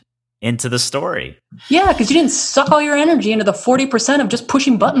effort into the story. Yeah, because you didn't suck all your energy into the 40% of just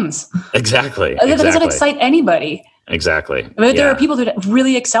pushing buttons. Exactly. That doesn't excite anybody. Exactly. But there are people that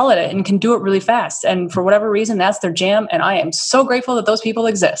really excel at it and can do it really fast. And for whatever reason, that's their jam. And I am so grateful that those people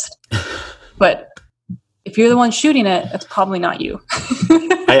exist. But if you're the one shooting it, that's probably not you.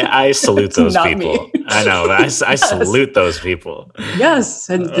 I salute those people. Me. I know. I salute those people. Yes.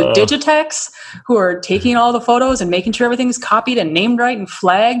 And the Digitechs who are taking all the photos and making sure everything's copied and named right and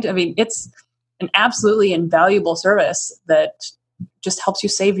flagged. I mean, it's an absolutely invaluable service that just helps you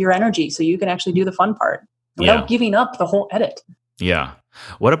save your energy so you can actually do the fun part without giving up the whole edit. Yeah.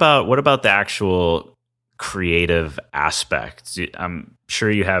 What about the actual creative aspect? I'm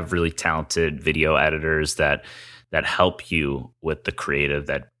sure you have really talented video editors that help you with the creative,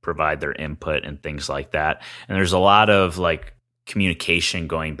 that provide their input and things like that. And there's a lot of like communication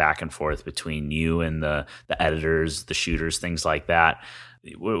going back and forth between you and the editors, the shooters, things like that.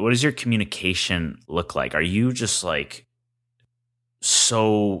 What does your communication look like? Are you just like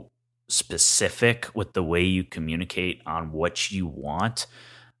so specific with the way you communicate on what you want?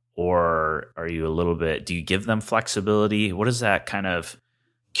 Or are you do you give them flexibility? What does that kind of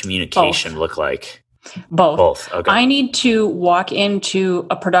communication look like? Both. Okay. I need to walk into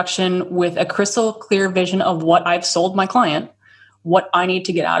a production with a crystal clear vision of what I've sold my client, what I need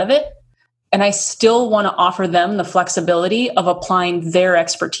to get out of it. And I still want to offer them the flexibility of applying their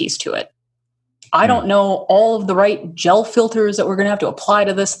expertise to it. I don't know all of the right gel filters that we're going to have to apply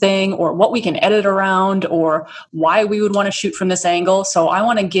to this thing, or what we can edit around, or why we would want to shoot from this angle. So I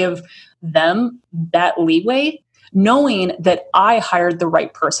want to give them that leeway, knowing that I hired the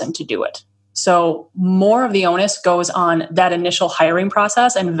right person to do it. So more of the onus goes on that initial hiring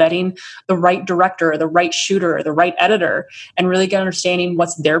process and vetting the right director, the right shooter, the right editor, and really understanding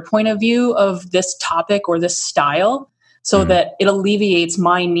what's their point of view of this topic or this style, so that it alleviates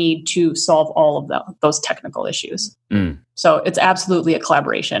my need to solve all of those technical issues. So it's absolutely a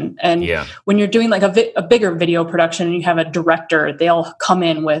collaboration. And when you're doing like a bigger video production and you have a director, they'll come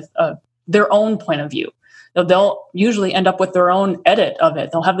in with their own point of view. They'll usually end up with their own edit of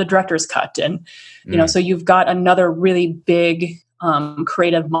it. They'll have the director's cut. And, so you've got another really big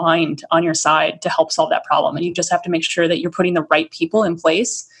creative mind on your side to help solve that problem. And you just have to make sure that you're putting the right people in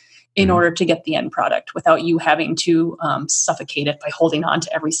place in order to get the end product without you having to suffocate it by holding on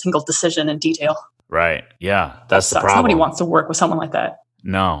to every single decision in detail. Right. Yeah. That's the problem. Nobody wants to work with someone like that.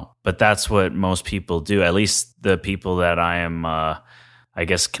 No, but that's what most people do. At least the people that I am I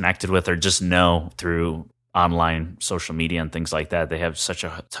guess, connected with or just know through online social media and things like that. They have such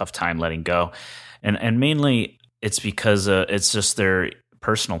a tough time letting go. And mainly it's because it's just their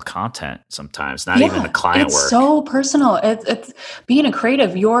personal content sometimes, not even the client work. It's so personal. It's being a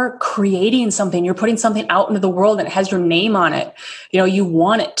creative. You're creating something. You're putting something out into the world and it has your name on it. You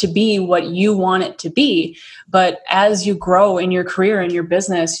want it to be what you want it to be. But as you grow in your career and your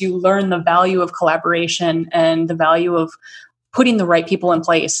business, you learn the value of collaboration and the value of putting the right people in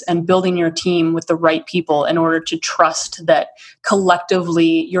place and building your team with the right people in order to trust that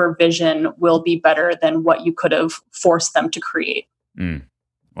collectively your vision will be better than what you could have forced them to create.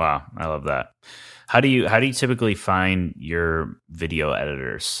 Wow, I love that. How do you typically find your video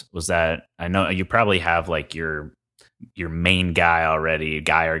editors? Was that, I know you probably have like your main guy already,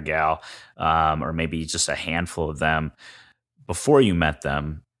 guy or gal, or maybe just a handful of them. Before you met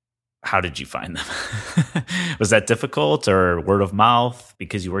them, how did you find them? Was that difficult or word of mouth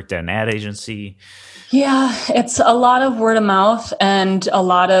because you worked at an ad agency? Yeah, it's a lot of word of mouth and a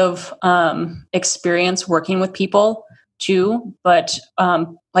lot of experience working with people too. But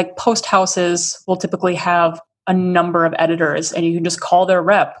like Post houses will typically have a number of editors, and you can just call their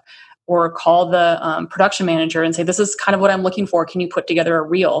rep or call the production manager and say, this is kind of what I'm looking for. Can you put together a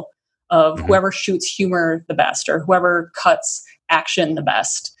reel of whoever shoots humor the best or whoever cuts action the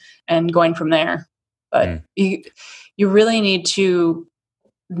best, and going from there. But you really need to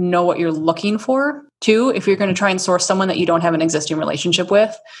know what you're looking for too, if you're going to try and source someone that you don't have an existing relationship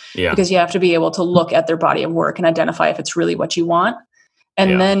with, because you have to be able to look at their body of work and identify if it's really what you want,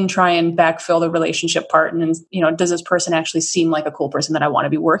 and then try and backfill the relationship part. And, does this person actually seem like a cool person that I want to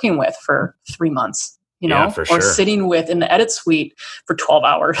be working with for 3 months, or sitting with in the edit suite for 12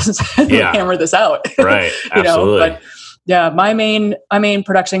 hours to hammer this out. Right. Absolutely. But yeah, my main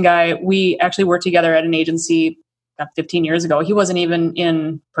production guy, we actually worked together at an agency 15 years ago. He wasn't even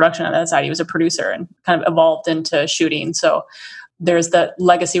in production on that side. He was a producer and kind of evolved into shooting. So there's that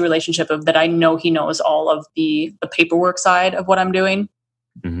legacy relationship of that. I know he knows all of the paperwork side of what I'm doing.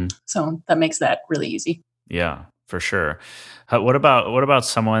 So that makes that really easy. Yeah, for sure. What about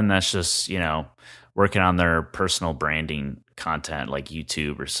someone that's just, working on their personal branding content like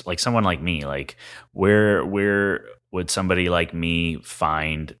YouTube or like someone like me? Like where would somebody like me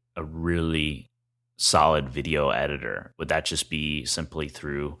find a really solid video editor? Would that just be simply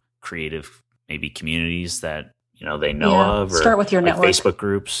through creative maybe communities that they know of, or start with your like network, Facebook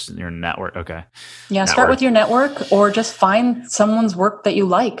groups, your network? Okay. Yeah. Start with your network, or just find someone's work that you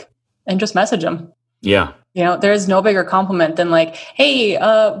like and just message them. Yeah. There's no bigger compliment than like, hey,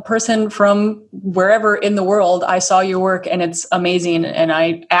 person from wherever in the world, I saw your work and it's amazing. And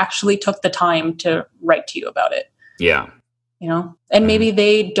I actually took the time to write to you about it. Yeah. And maybe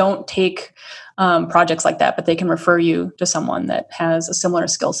they don't take projects like that, but they can refer you to someone that has a similar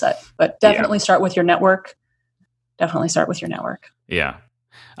skill set. But definitely start with your network. Yeah.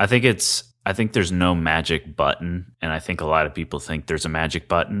 I think there's no magic button. And I think a lot of people think there's a magic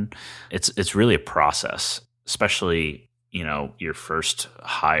button. It's really a process, especially, your first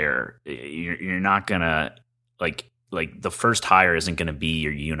hire. You're not gonna like the first hire isn't gonna be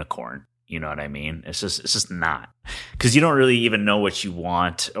your unicorn. You know what I mean? It's just not, because you don't really even know what you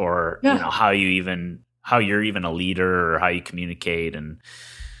want, or how you're even a leader, or how you communicate. And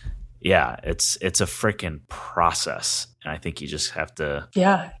it's a freaking process. And I think you just have to.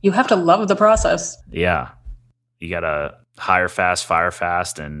 Yeah, you have to love the process. Yeah, you gotta hire fast, fire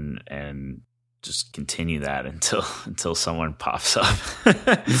fast, and just continue that until someone pops up.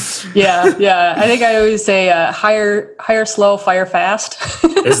 Yeah. I think I always say hire slow, fire fast.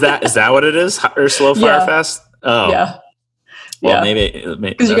 Is that what it is? Hire slow, fire fast? Oh. Yeah. Well, maybe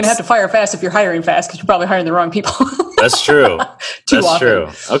because you're gonna have to fire fast if you're hiring fast, because you're probably hiring the wrong people. That's true. That's often. True.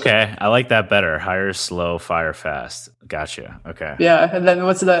 Okay, I like that better. Hire slow, fire fast. Gotcha. Okay. Yeah, and then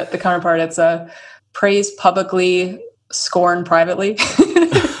what's the counterpart? It's praise publicly, scorn privately.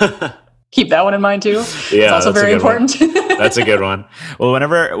 Keep that one in mind too. Yeah, it's also very important. That's a good one. Well,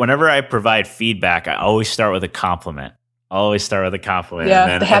 whenever I provide feedback, I always start with a compliment. Yeah,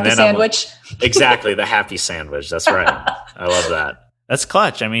 the happy sandwich. Exactly, the happy sandwich. That's right. I love that. That's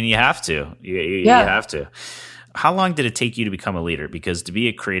clutch. I mean, you have to. You have to. How long did it take you to become a leader? Because to be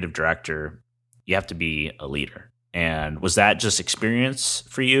a creative director, you have to be a leader. And was that just experience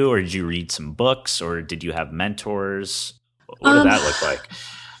for you, or did you read some books, or did you have mentors? What did that look like?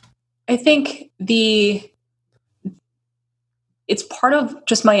 I think it's part of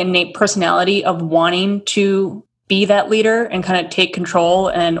just my innate personality of wanting to be that leader and kind of take control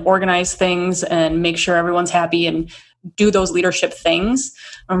and organize things and make sure everyone's happy and do those leadership things.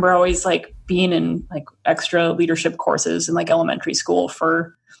 I remember always like being in like extra leadership courses in like elementary school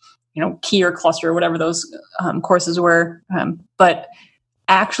for, key or cluster, whatever those courses were. But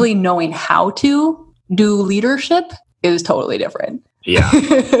actually knowing how to do leadership is totally different. Yeah.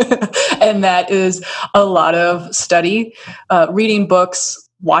 And that is a lot of study, reading books,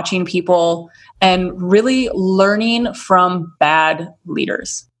 watching people, and really learning from bad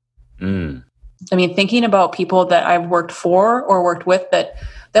leaders. I mean, thinking about people that I've worked for or worked with that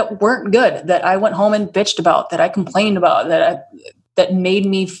weren't good, that I went home and bitched about, that I complained about, that made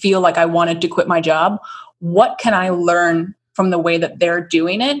me feel like I wanted to quit my job. What can I learn from the way that they're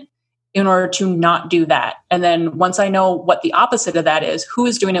doing it in order to not do that? And then once I know what the opposite of that is, who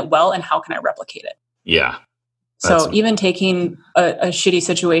is doing it well and how can I replicate it? Yeah. So even taking a shitty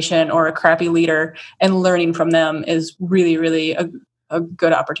situation or a crappy leader and learning from them is really, really a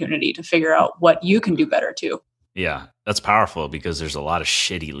good opportunity to figure out what you can do better too. Yeah, that's powerful because there's a lot of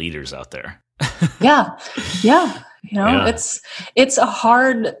shitty leaders out there. Yeah. It's a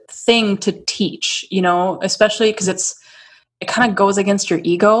hard thing to teach, especially because it kind of goes against your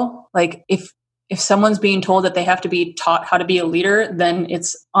ego. Like if someone's being told that they have to be taught how to be a leader, then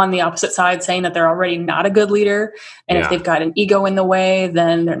it's on the opposite side saying that they're already not a good leader. And if they've got an ego in the way,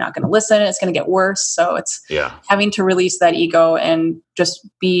 then they're not going to listen. It's going to get worse. So it's having to release that ego and just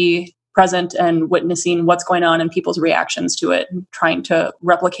be present and witnessing what's going on and people's reactions to it and trying to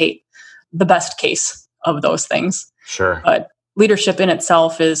replicate the best case of those things. Sure. But leadership in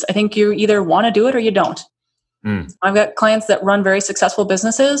itself is, I think you either want to do it or you don't. I've got clients that run very successful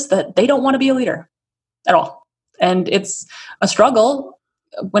businesses that they don't want to be a leader at all. And it's a struggle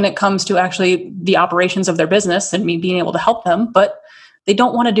when it comes to actually the operations of their business and me being able to help them, but they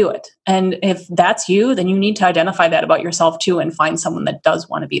don't want to do it. And if that's you, then you need to identify that about yourself too and find someone that does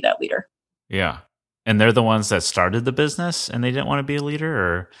want to be that leader. Yeah. And they're the ones that started the business and they didn't want to be a leader,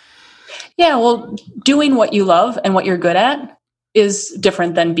 or? Yeah, well, doing what you love and what you're good at is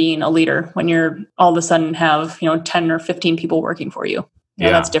different than being a leader when you're all of a sudden have, 10 or 15 people working for you.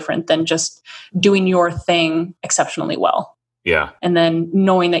 That's different than just doing your thing exceptionally well. Yeah. And then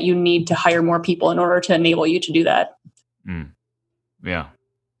knowing that you need to hire more people in order to enable you to do that. Yeah.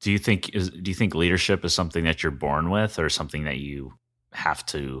 Do you think leadership is something that you're born with or something that you have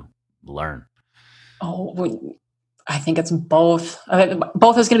to learn? Oh, I think it's both.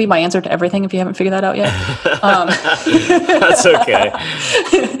 Both is going to be my answer to everything if you haven't figured that out yet. That's okay.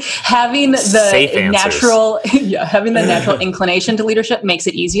 Having the natural inclination to leadership makes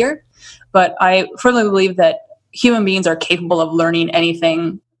it easier. But I firmly believe that human beings are capable of learning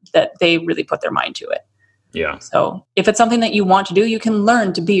anything that they really put their mind to it. Yeah. So if it's something that you want to do, you can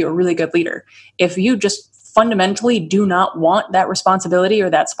learn to be a really good leader. If you just fundamentally do not want that responsibility or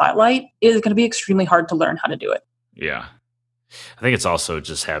that spotlight, it is going to be extremely hard to learn how to do it. Yeah. I think it's also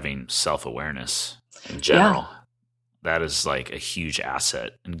just having self-awareness in general. Yeah. That is like a huge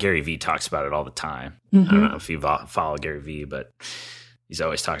asset. And Gary Vee talks about it all the time. I don't know if you follow Gary Vee, but he's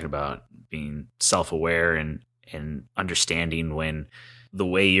always talking about being self-aware and understanding when the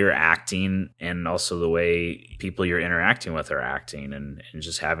way you're acting and also the way people you're interacting with are acting, and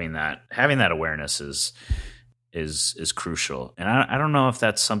just having that awareness is crucial. And I don't know if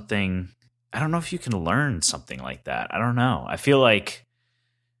that's something, I don't know if you can learn something like that. I don't know. I feel like,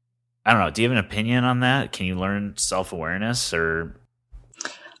 I don't know. Do you have an opinion on that? Can you learn self-awareness or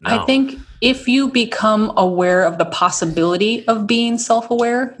no? I think if you become aware of the possibility of being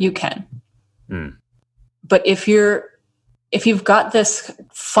self-aware, you can. But if you've got this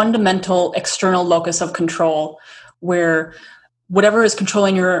fundamental external locus of control where whatever is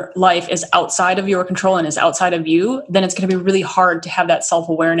controlling your life is outside of your control and is outside of you, then it's going to be really hard to have that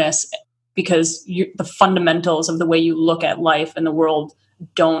self-awareness because the fundamentals of the way you look at life and the world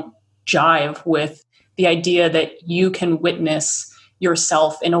don't jive with the idea that you can witness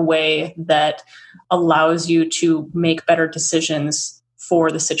yourself in a way that allows you to make better decisions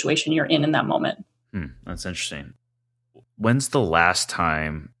for the situation you're in that moment. That's interesting. When's the last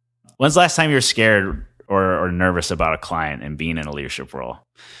time you're scared or nervous about a client and being in a leadership role?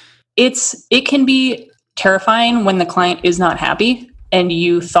 It can be terrifying when the client is not happy and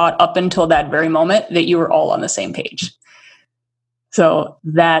you thought up until that very moment that you were all on the same page. So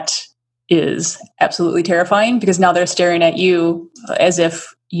that is absolutely terrifying because now they're staring at you as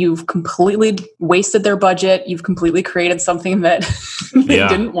if you've completely wasted their budget. You've completely created something that they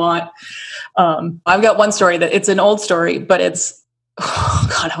didn't want. I've got one story that it's an old story, but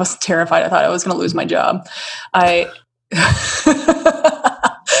I was terrified. I thought I was going to lose my job. I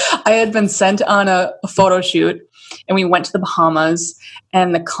had been sent on a photo shoot and we went to the Bahamas,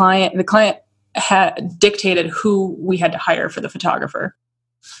 and the client had dictated who we had to hire for the photographer.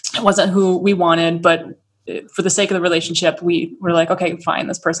 It wasn't who we wanted, but for the sake of the relationship, we were like, okay, fine,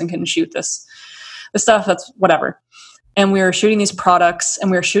 this person can shoot this stuff. That's whatever. And we were shooting these products,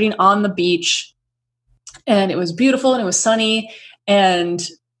 and we were shooting on the beach, and it was beautiful and it was sunny. And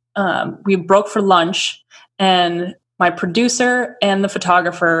we broke for lunch, and my producer and the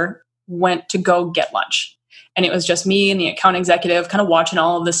photographer went to go get lunch. And it was just me and the account executive kind of watching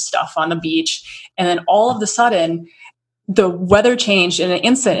all of this stuff on the beach. And then all of a sudden, the weather changed in an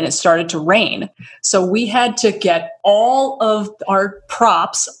instant and it started to rain. So we had to get all of our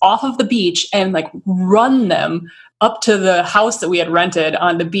props off of the beach and like run them up to the house that we had rented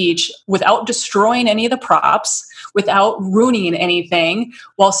on the beach without destroying any of the props, without ruining anything,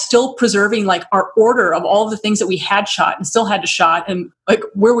 while still preserving like our order of all of the things that we had shot and still had to shot, and like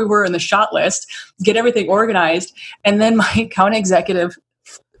where we were in the shot list, get everything organized. And then my account executive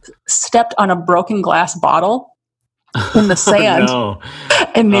stepped on a broken glass bottle in the sand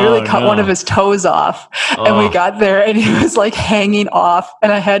and nearly cut one of his toes off. And we got there and he was like hanging off,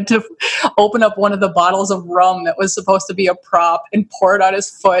 and I had to open up one of the bottles of rum that was supposed to be a prop and pour it on his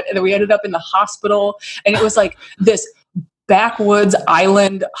foot. And then we ended up in the hospital, and it was like this backwoods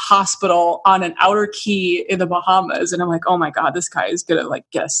island hospital on an outer key in the Bahamas. And I'm like, oh my God, this guy is gonna like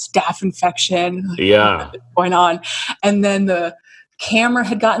get a staph infection. Yeah. What's going on? And then the camera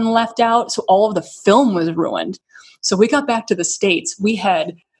had gotten left out, so all of the film was ruined. So we got back to the States. We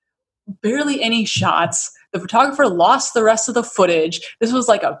had barely any shots. The photographer lost the rest of the footage. This was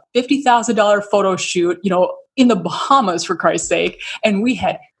like a $50,000 photo shoot, in the Bahamas, for Christ's sake. And we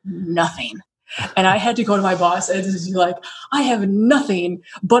had nothing. And I had to go to my boss and be like, I have nothing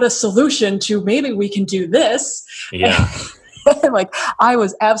but a solution to maybe we can do this. Yeah. And like, I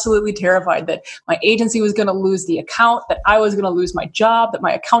was absolutely terrified that my agency was going to lose the account, that I was going to lose my job, that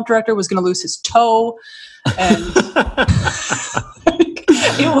my account director was going to lose his toe. And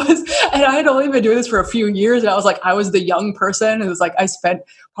it was, and I had only been doing this for a few years, and I was like, I was the young person. It was like, I spent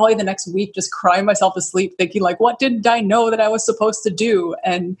probably the next week just crying myself to sleep, thinking like, what didn't I know that I was supposed to do?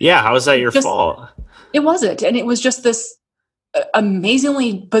 And yeah, how was that your fault? It wasn't. And it was just this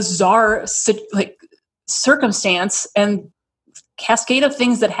amazingly bizarre circumstance and cascade of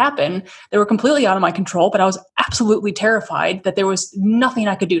things that happened that were completely out of my control, but I was absolutely terrified that there was nothing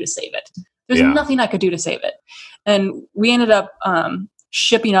I could do to save it. There's nothing I could do to save it. And we ended up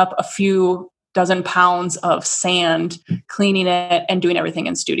shipping up a few dozen pounds of sand, cleaning it, and doing everything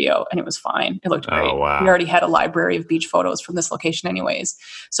in studio. And it was fine. It looked great. Oh, wow. We already had a library of beach photos from this location anyways.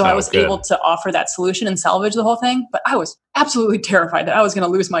 So I was able to offer that solution and salvage the whole thing. But I was absolutely terrified that I was going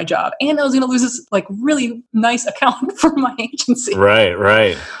to lose my job. And I was going to lose this like really nice account for my agency.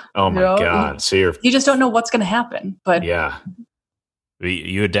 Right. Oh my God. So you just don't know what's going to happen. But yeah.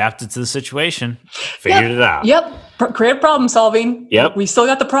 You adapted to the situation, figured it out. Yep. Creative problem solving. Yep. We still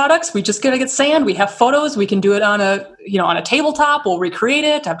got the products. We just got to get sand. We have photos. We can do it on a tabletop. We'll recreate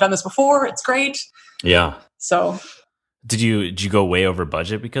it. I've done this before. It's great. Yeah. So did you go way over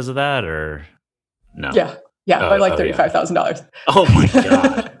budget because of that, or no? Yeah. By like $35,000. Oh my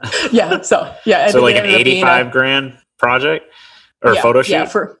God. Yeah. So yeah. So like an 85 grand project or photo shoot? Yeah.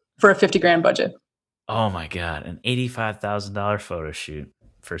 For a 50 grand budget. Oh my God. An $85,000 photo shoot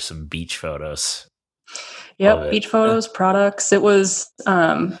for some beach photos. Yep. Beach photos, products. It was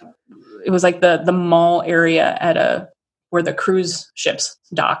like the mall area where the cruise ships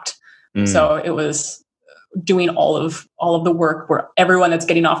docked. So it was doing all of the work where everyone that's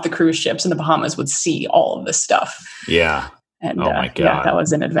getting off the cruise ships in the Bahamas would see all of this stuff. Yeah. And oh my God. That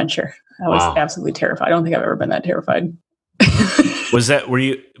was an adventure. I was absolutely terrified. I don't think I've ever been that terrified.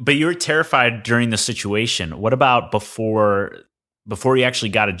 But you were terrified during the situation. What about before you actually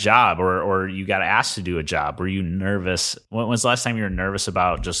got a job or you got asked to do a job? Were you nervous? When was the last time you were nervous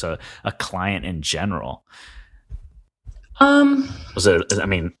about just a client in general? Was it,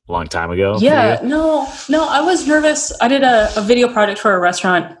 a long time ago? Yeah, no, I was nervous. I did a video project for a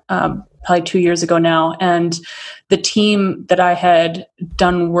restaurant, probably 2 years ago now. And the team that I had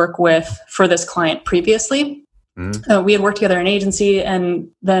done work with for this client previously, we had worked together in an agency, and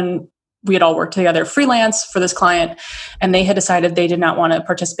then we had all worked together freelance for this client, and they had decided they did not want to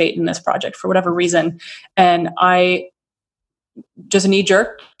participate in this project for whatever reason. And I just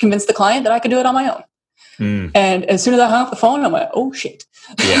knee-jerk convinced the client that I could do it on my own. And as soon as I hung up the phone, I'm like, oh shit.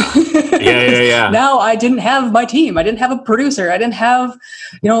 Yeah. Now I didn't have my team. I didn't have a producer. I didn't have,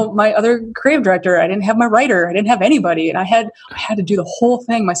 my other creative director. I didn't have my writer. I didn't have anybody. And I had to do the whole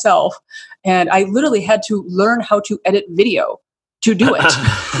thing myself. And I literally had to learn how to edit video to do it.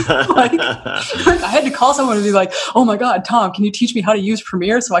 like, I had to call someone and be like, oh my God, Tom, can you teach me how to use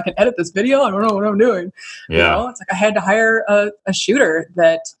Premiere so I can edit this video? I don't know what I'm doing. Yeah. You know, it's like I had to hire a shooter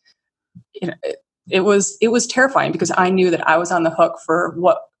that, you know, it was terrifying because I knew that I was on the hook for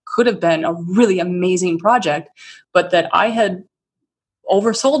what could have been a really amazing project, but that I had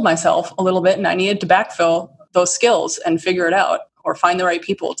oversold myself a little bit and I needed to backfill those skills and figure it out, or find the right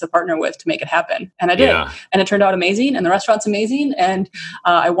people to partner with to make it happen. And I did. Yeah. And it turned out amazing. And the restaurant's amazing. And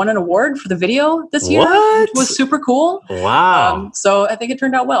I won an award for the video this year, which was super cool. Wow. So I think it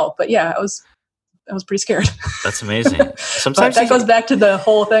turned out well. But yeah, I was pretty scared. That's amazing. Sometimes that goes back to the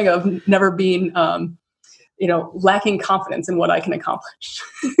whole thing of never being, lacking confidence in what I can accomplish.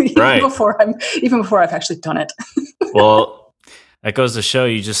 Right. even before I've actually done it. Well, that goes to show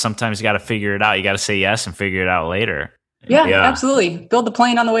you just sometimes got to figure it out. You got to say yes and figure it out later. Yeah, absolutely. Build the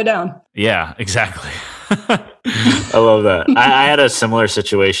plane on the way down. Yeah, exactly. I love that. I had a similar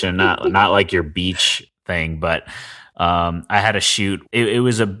situation, not like your beach thing, but I had a shoot. It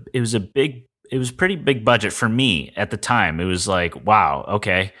was pretty big budget for me at the time. It was like, wow,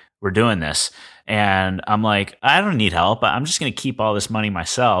 okay, we're doing this. And I'm like, I don't need help. I'm just going to keep all this money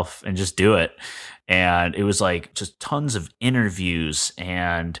myself and just do it. And it was like just tons of interviews,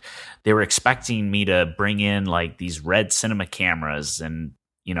 and they were expecting me to bring in like these red cinema cameras, and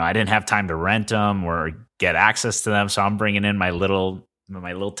I didn't have time to rent them or get access to them, so I'm bringing in my little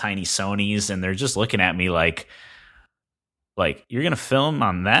tiny Sonys, and they're just looking at me like you're gonna film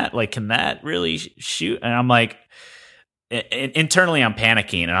on that? Like, can that really shoot? And I'm like, internally I'm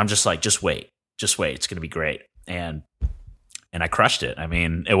panicking, and I'm just like, just wait, it's gonna be great. And I crushed it. I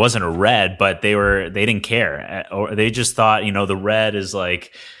mean, it wasn't a red, but they didn't care, or they just thought, the red is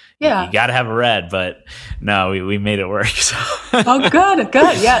like, yeah, you got to have a red. But no, we made it work. So. Oh, good.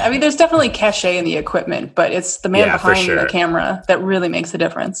 Yeah. I mean, there's definitely cachet in the equipment, but it's the man behind the camera that really makes the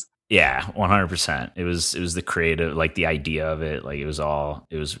difference. Yeah, 100%. It was the creative, like the idea of it. Like it was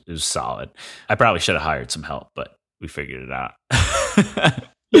solid. I probably should have hired some help, but we figured it out.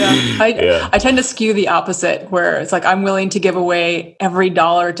 I tend to skew the opposite, where it's like I'm willing to give away every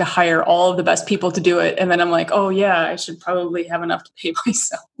dollar to hire all of the best people to do it, and then I'm like, oh yeah, I should probably have enough to pay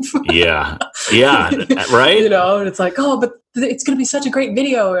myself. yeah, right. And it's like, oh, but it's going to be such a great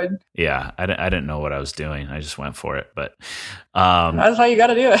video. And yeah, I didn't know what I was doing. I just went for it, but that's how you got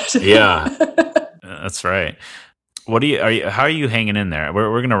to do it. Yeah, that's right. How are you hanging in there? We're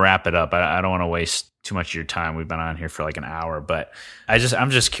going to wrap it up. I don't want to waste too much of your time. We've been on here for like an hour, but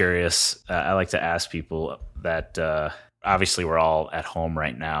I'm just curious. I like to ask people that, obviously we're all at home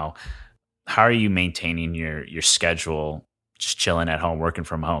right now. How are you maintaining your schedule, just chilling at home, working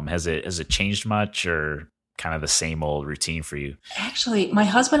from home? Has it changed much, or kind of the same old routine for you? Actually, my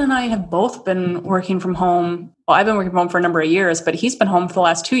husband and I have both been working from home. Well, I've been working from home for a number of years, but he's been home for the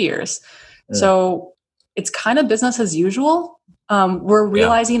last 2 years. Yeah. So it's kind of business as usual. We're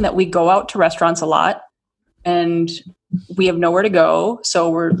realizing that we go out to restaurants a lot and we have nowhere to go. So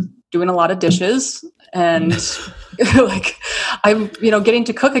we're doing a lot of dishes, and like I'm, getting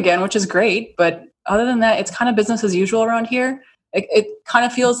to cook again, which is great. But other than that, it's kind of business as usual around here. It kind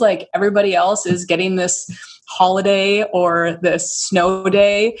of feels like everybody else is getting this holiday or this snow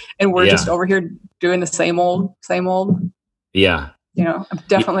day, and we're just over here doing the same old. Yeah. I've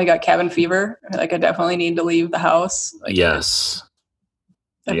definitely got cabin fever. Like I definitely need to leave the house. Like, yes.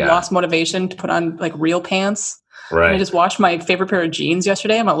 I've lost motivation to put on like real pants. Right. And I just washed my favorite pair of jeans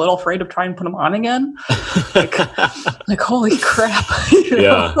yesterday. I'm a little afraid to try and put them on again. like holy crap.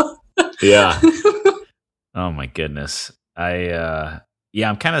 Yeah. Oh my goodness. I'm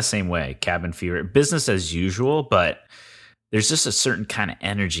kind of the same way. Cabin fever, business as usual, but there's just a certain kind of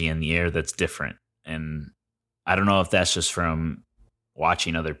energy in the air that's different. And I don't know if that's just from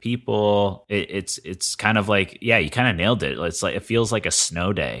watching other people. It's kind of like, you kind of nailed it. It's like, it feels like a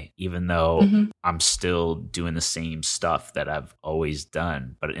snow day, even though I'm still doing the same stuff that I've always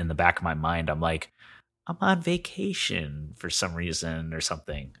done. But in the back of my mind, I'm like, I'm on vacation for some reason or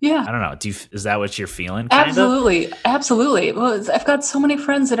something. Yeah. I don't know. Is that what you're feeling? Absolutely. Well, I've got so many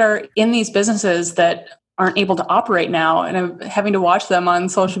friends that are in these businesses that aren't able to operate now, and I'm having to watch them on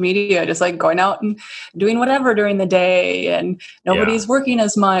social media, just like going out and doing whatever during the day, and nobody's working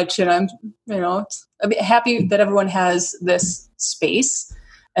as much. And I'm happy that everyone has this space,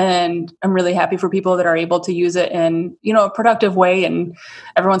 and I'm really happy for people that are able to use it in, a productive way. And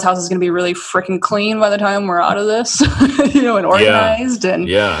everyone's house is going to be really freaking clean by the time we're out of this, and organized. And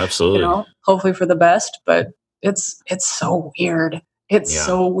absolutely. Hopefully for the best, but it's so weird. It's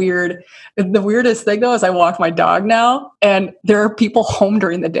so weird. The weirdest thing though is I walk my dog now and there are people home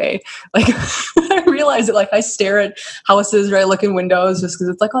during the day. Like I realize it, like I stare at houses, right? I look in windows just because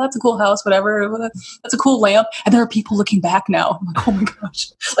it's like, oh, that's a cool house, whatever. That's a cool lamp. And there are people looking back now. I'm like, oh my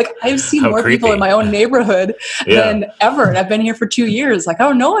gosh. Like I've seen more people in my own neighborhood than ever. And I've been here for 2 years. Like I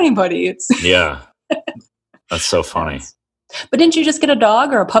don't know anybody. It's That's so funny. But didn't you just get a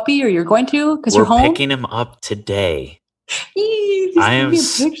dog or a puppy or you're going to because you're home? We're picking him up today. I am,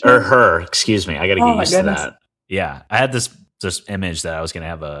 or her, excuse me. I got to get used to that. Yeah. I had this image that I was going to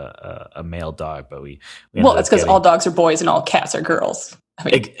have a male dog, but we well, it's because all dogs are boys and all cats are girls. I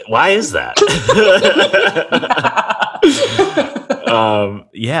mean, why is that? I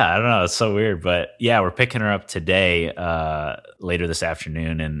don't know. It's so weird, but yeah, we're picking her up today, later this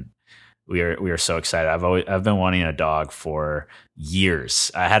afternoon. And we are so excited. I've been wanting a dog for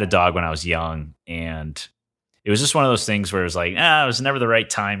years. I had a dog when I was young, and it was just one of those things where it was like, it was never the right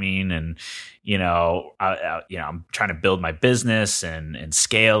timing. And, I'm trying to build my business and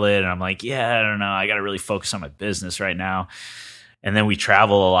scale it. And I'm like, I don't know. I got to really focus on my business right now. And then we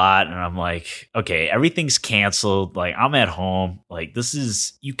travel a lot and I'm like, okay, everything's canceled. Like I'm at home. Like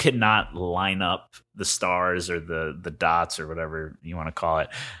you could not line up the stars or the dots or whatever you want to call it,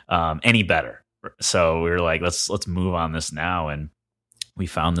 any better. So we were like, let's move on this now. And we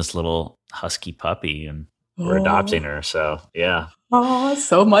found this little husky puppy and we're adopting her. So yeah. Oh,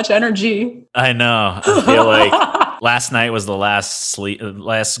 so much energy. I know. I feel like last night was the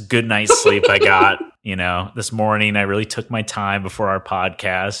last good night's sleep I got. This morning I really took my time before our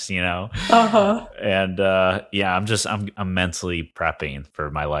podcast, and I'm mentally prepping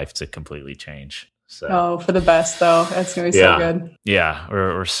for my life to completely change. So for the best though. That's gonna be so good. Yeah,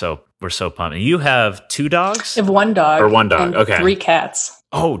 we're so pumped. You have 2 dogs? I have 1 dog. Or 1 dog. Okay. 3 cats.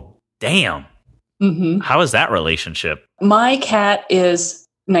 Oh, damn. Mm-hmm. How is that relationship? My cat is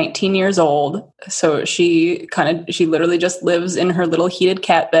 19 years old. So she literally just lives in her little heated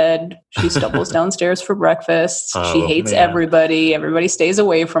cat bed. She stumbles downstairs for breakfast. She hates everybody. Everybody stays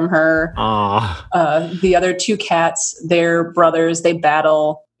away from her. The other 2 cats, they're brothers. They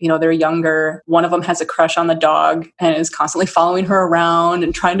battle. They're younger. One of them has a crush on the dog and is constantly following her around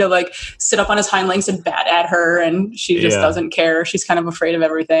and trying to like sit up on his hind legs and bat at her. And she just doesn't care. She's kind of afraid of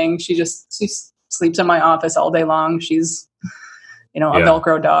everything. She sleeps in my office all day long. She's, a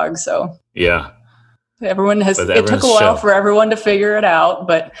Velcro dog. So everyone it took a while for everyone to figure it out,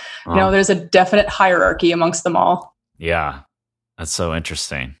 but there's a definite hierarchy amongst them all. Yeah. That's so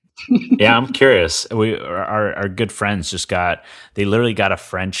interesting. Yeah. I'm curious. Our good friends they literally got a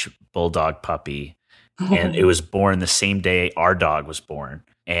French bulldog puppy and it was born the same day our dog was born.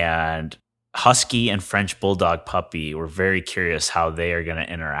 And husky and French bulldog puppy, we're very curious how they are going to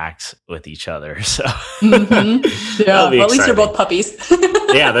interact with each other. So yeah, well, at least they're both puppies.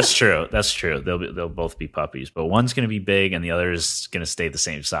 Yeah, that's true. They'll both be puppies, but one's going to be big and the other is going to stay the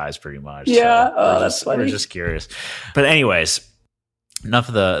same size pretty much. Yeah. So that's funny. We're just curious. But anyways, enough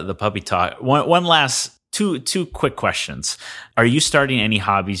of the puppy talk. One last two quick questions. Are you starting any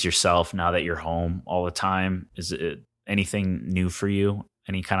hobbies yourself now that you're home all the time? Is it anything new for you?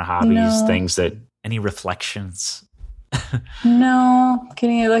 Any kind of hobbies, any reflections? No,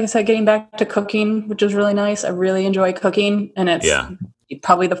 getting back to cooking, which is really nice. I really enjoy cooking, and it's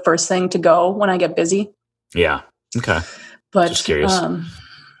probably the first thing to go when I get busy. Yeah. Okay. But just curious.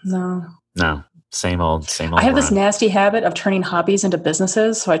 No. Same old. I have this nasty habit of turning hobbies into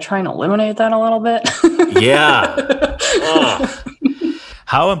businesses, so I try and eliminate that a little bit. Yeah.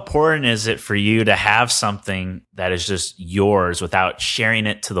 How important is it for you to have something that is just yours without sharing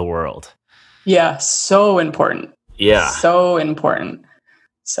it to the world? Yeah, so important. Yeah. So important.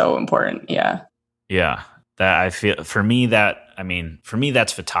 Yeah. Yeah. That I feel for me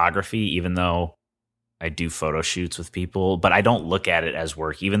that's photography, even though I do photo shoots with people, but I don't look at it as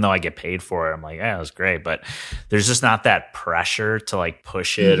work, even though I get paid for it. I'm like, yeah, that's great. But there's just not that pressure to like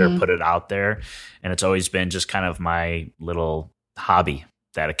push it or put it out there. And it's always been just kind of my little hobby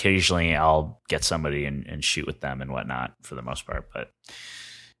that occasionally I'll get somebody and shoot with them and whatnot for the most part. But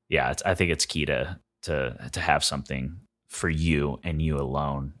yeah, I think it's key to have something for you and you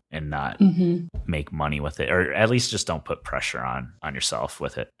alone and not make money with it, or at least just don't put pressure on yourself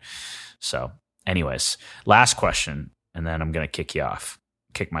with it. So anyways, last question, and then I'm going to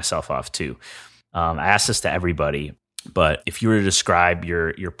kick myself off too. I asked this to everybody, but if you were to describe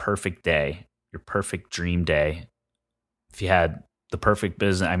your perfect day, your perfect dream day, if you had the perfect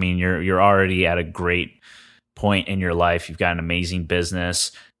business, I mean, you're already at a great point in your life. You've got an amazing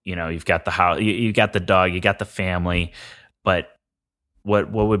business. You've got the house, you got the dog, you got the family. But what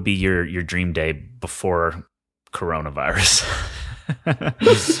would be your dream day before coronavirus?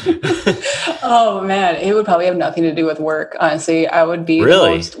 Oh man, it would probably have nothing to do with work. Honestly, I would be the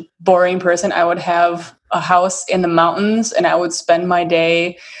most boring person. I would have a house in the mountains, and I would spend my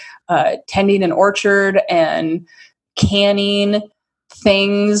day tending an orchard and canning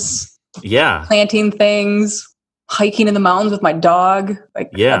things, planting things, hiking in the mountains with my dog.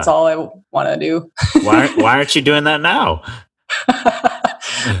 That's all I want to do. Why aren't you doing that now?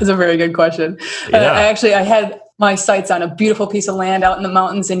 That's a very good question. I had my sights on a beautiful piece of land out in the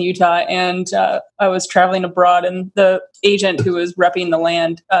mountains in Utah, and I was traveling abroad, and the agent who was repping the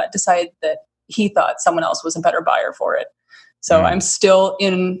land decided that he thought someone else was a better buyer for it. So I'm still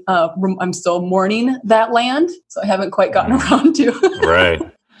I'm still mourning that land. So I haven't quite gotten around to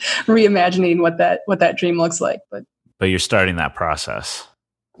reimagining what that dream looks like. But you're starting that process.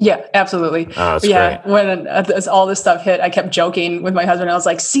 Yeah, absolutely. Oh, that's great. When all this stuff hit, I kept joking with my husband. I was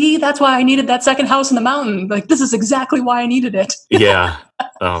like, see, that's why I needed that second house in the mountain. Like, this is exactly why I needed it. Yeah.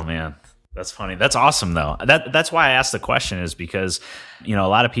 Oh, man. That's funny. That's awesome, though. That's why I asked the question, is because, a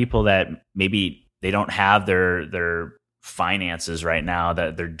lot of people that maybe they don't have their finances right now,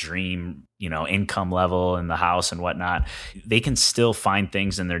 that their dream, income level in the house and whatnot, they can still find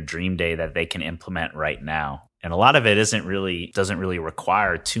things in their dream day that they can implement right now. And a lot of it doesn't really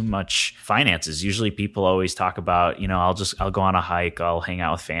require too much finances. Usually people always talk about, I'll go on a hike, I'll hang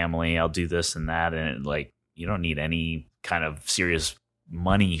out with family, I'll do this and that. And you don't need any kind of serious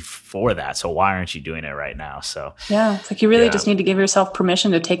money for that. So why aren't you doing it right now? So yeah, it's like you really just need to give yourself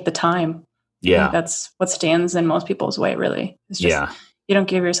permission to take the time. Yeah. That's what stands in most people's way, really. It's just, you don't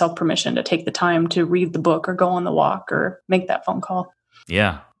give yourself permission to take the time to read the book or go on the walk or make that phone call.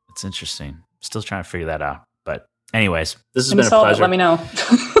 Yeah. It's interesting. Still trying to figure that out. But anyways, this has been a pleasure. Let me know.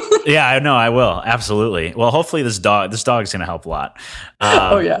 Yeah, I know. I will. Absolutely. Well, hopefully this dog is going to help a lot.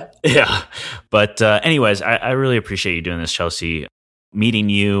 Yeah. But anyways, I really appreciate you doing this, Chelsea. Meeting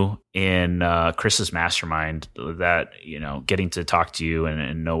you in Chris's mastermind, that, getting to talk to you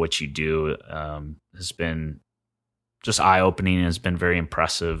and know what you do has been just eye-opening and has been very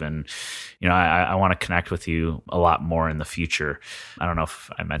impressive. And, I want to connect with you a lot more in the future. I don't know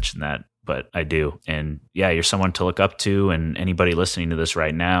if I mentioned that, but I do. And yeah, you're someone to look up to, and anybody listening to this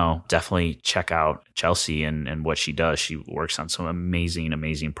right now, definitely check out Chelsea and what she does. She works on some amazing,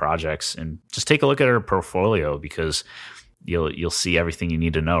 amazing projects, and just take a look at her portfolio, because you'll see everything you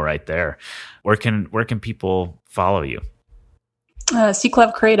need to know right there. Where can people follow you?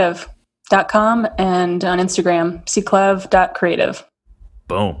 cclevcreative.com and on Instagram, cclev.creative.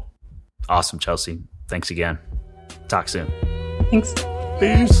 Boom. Awesome, Chelsea. Thanks again. Talk soon. Thanks.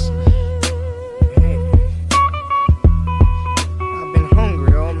 Peace.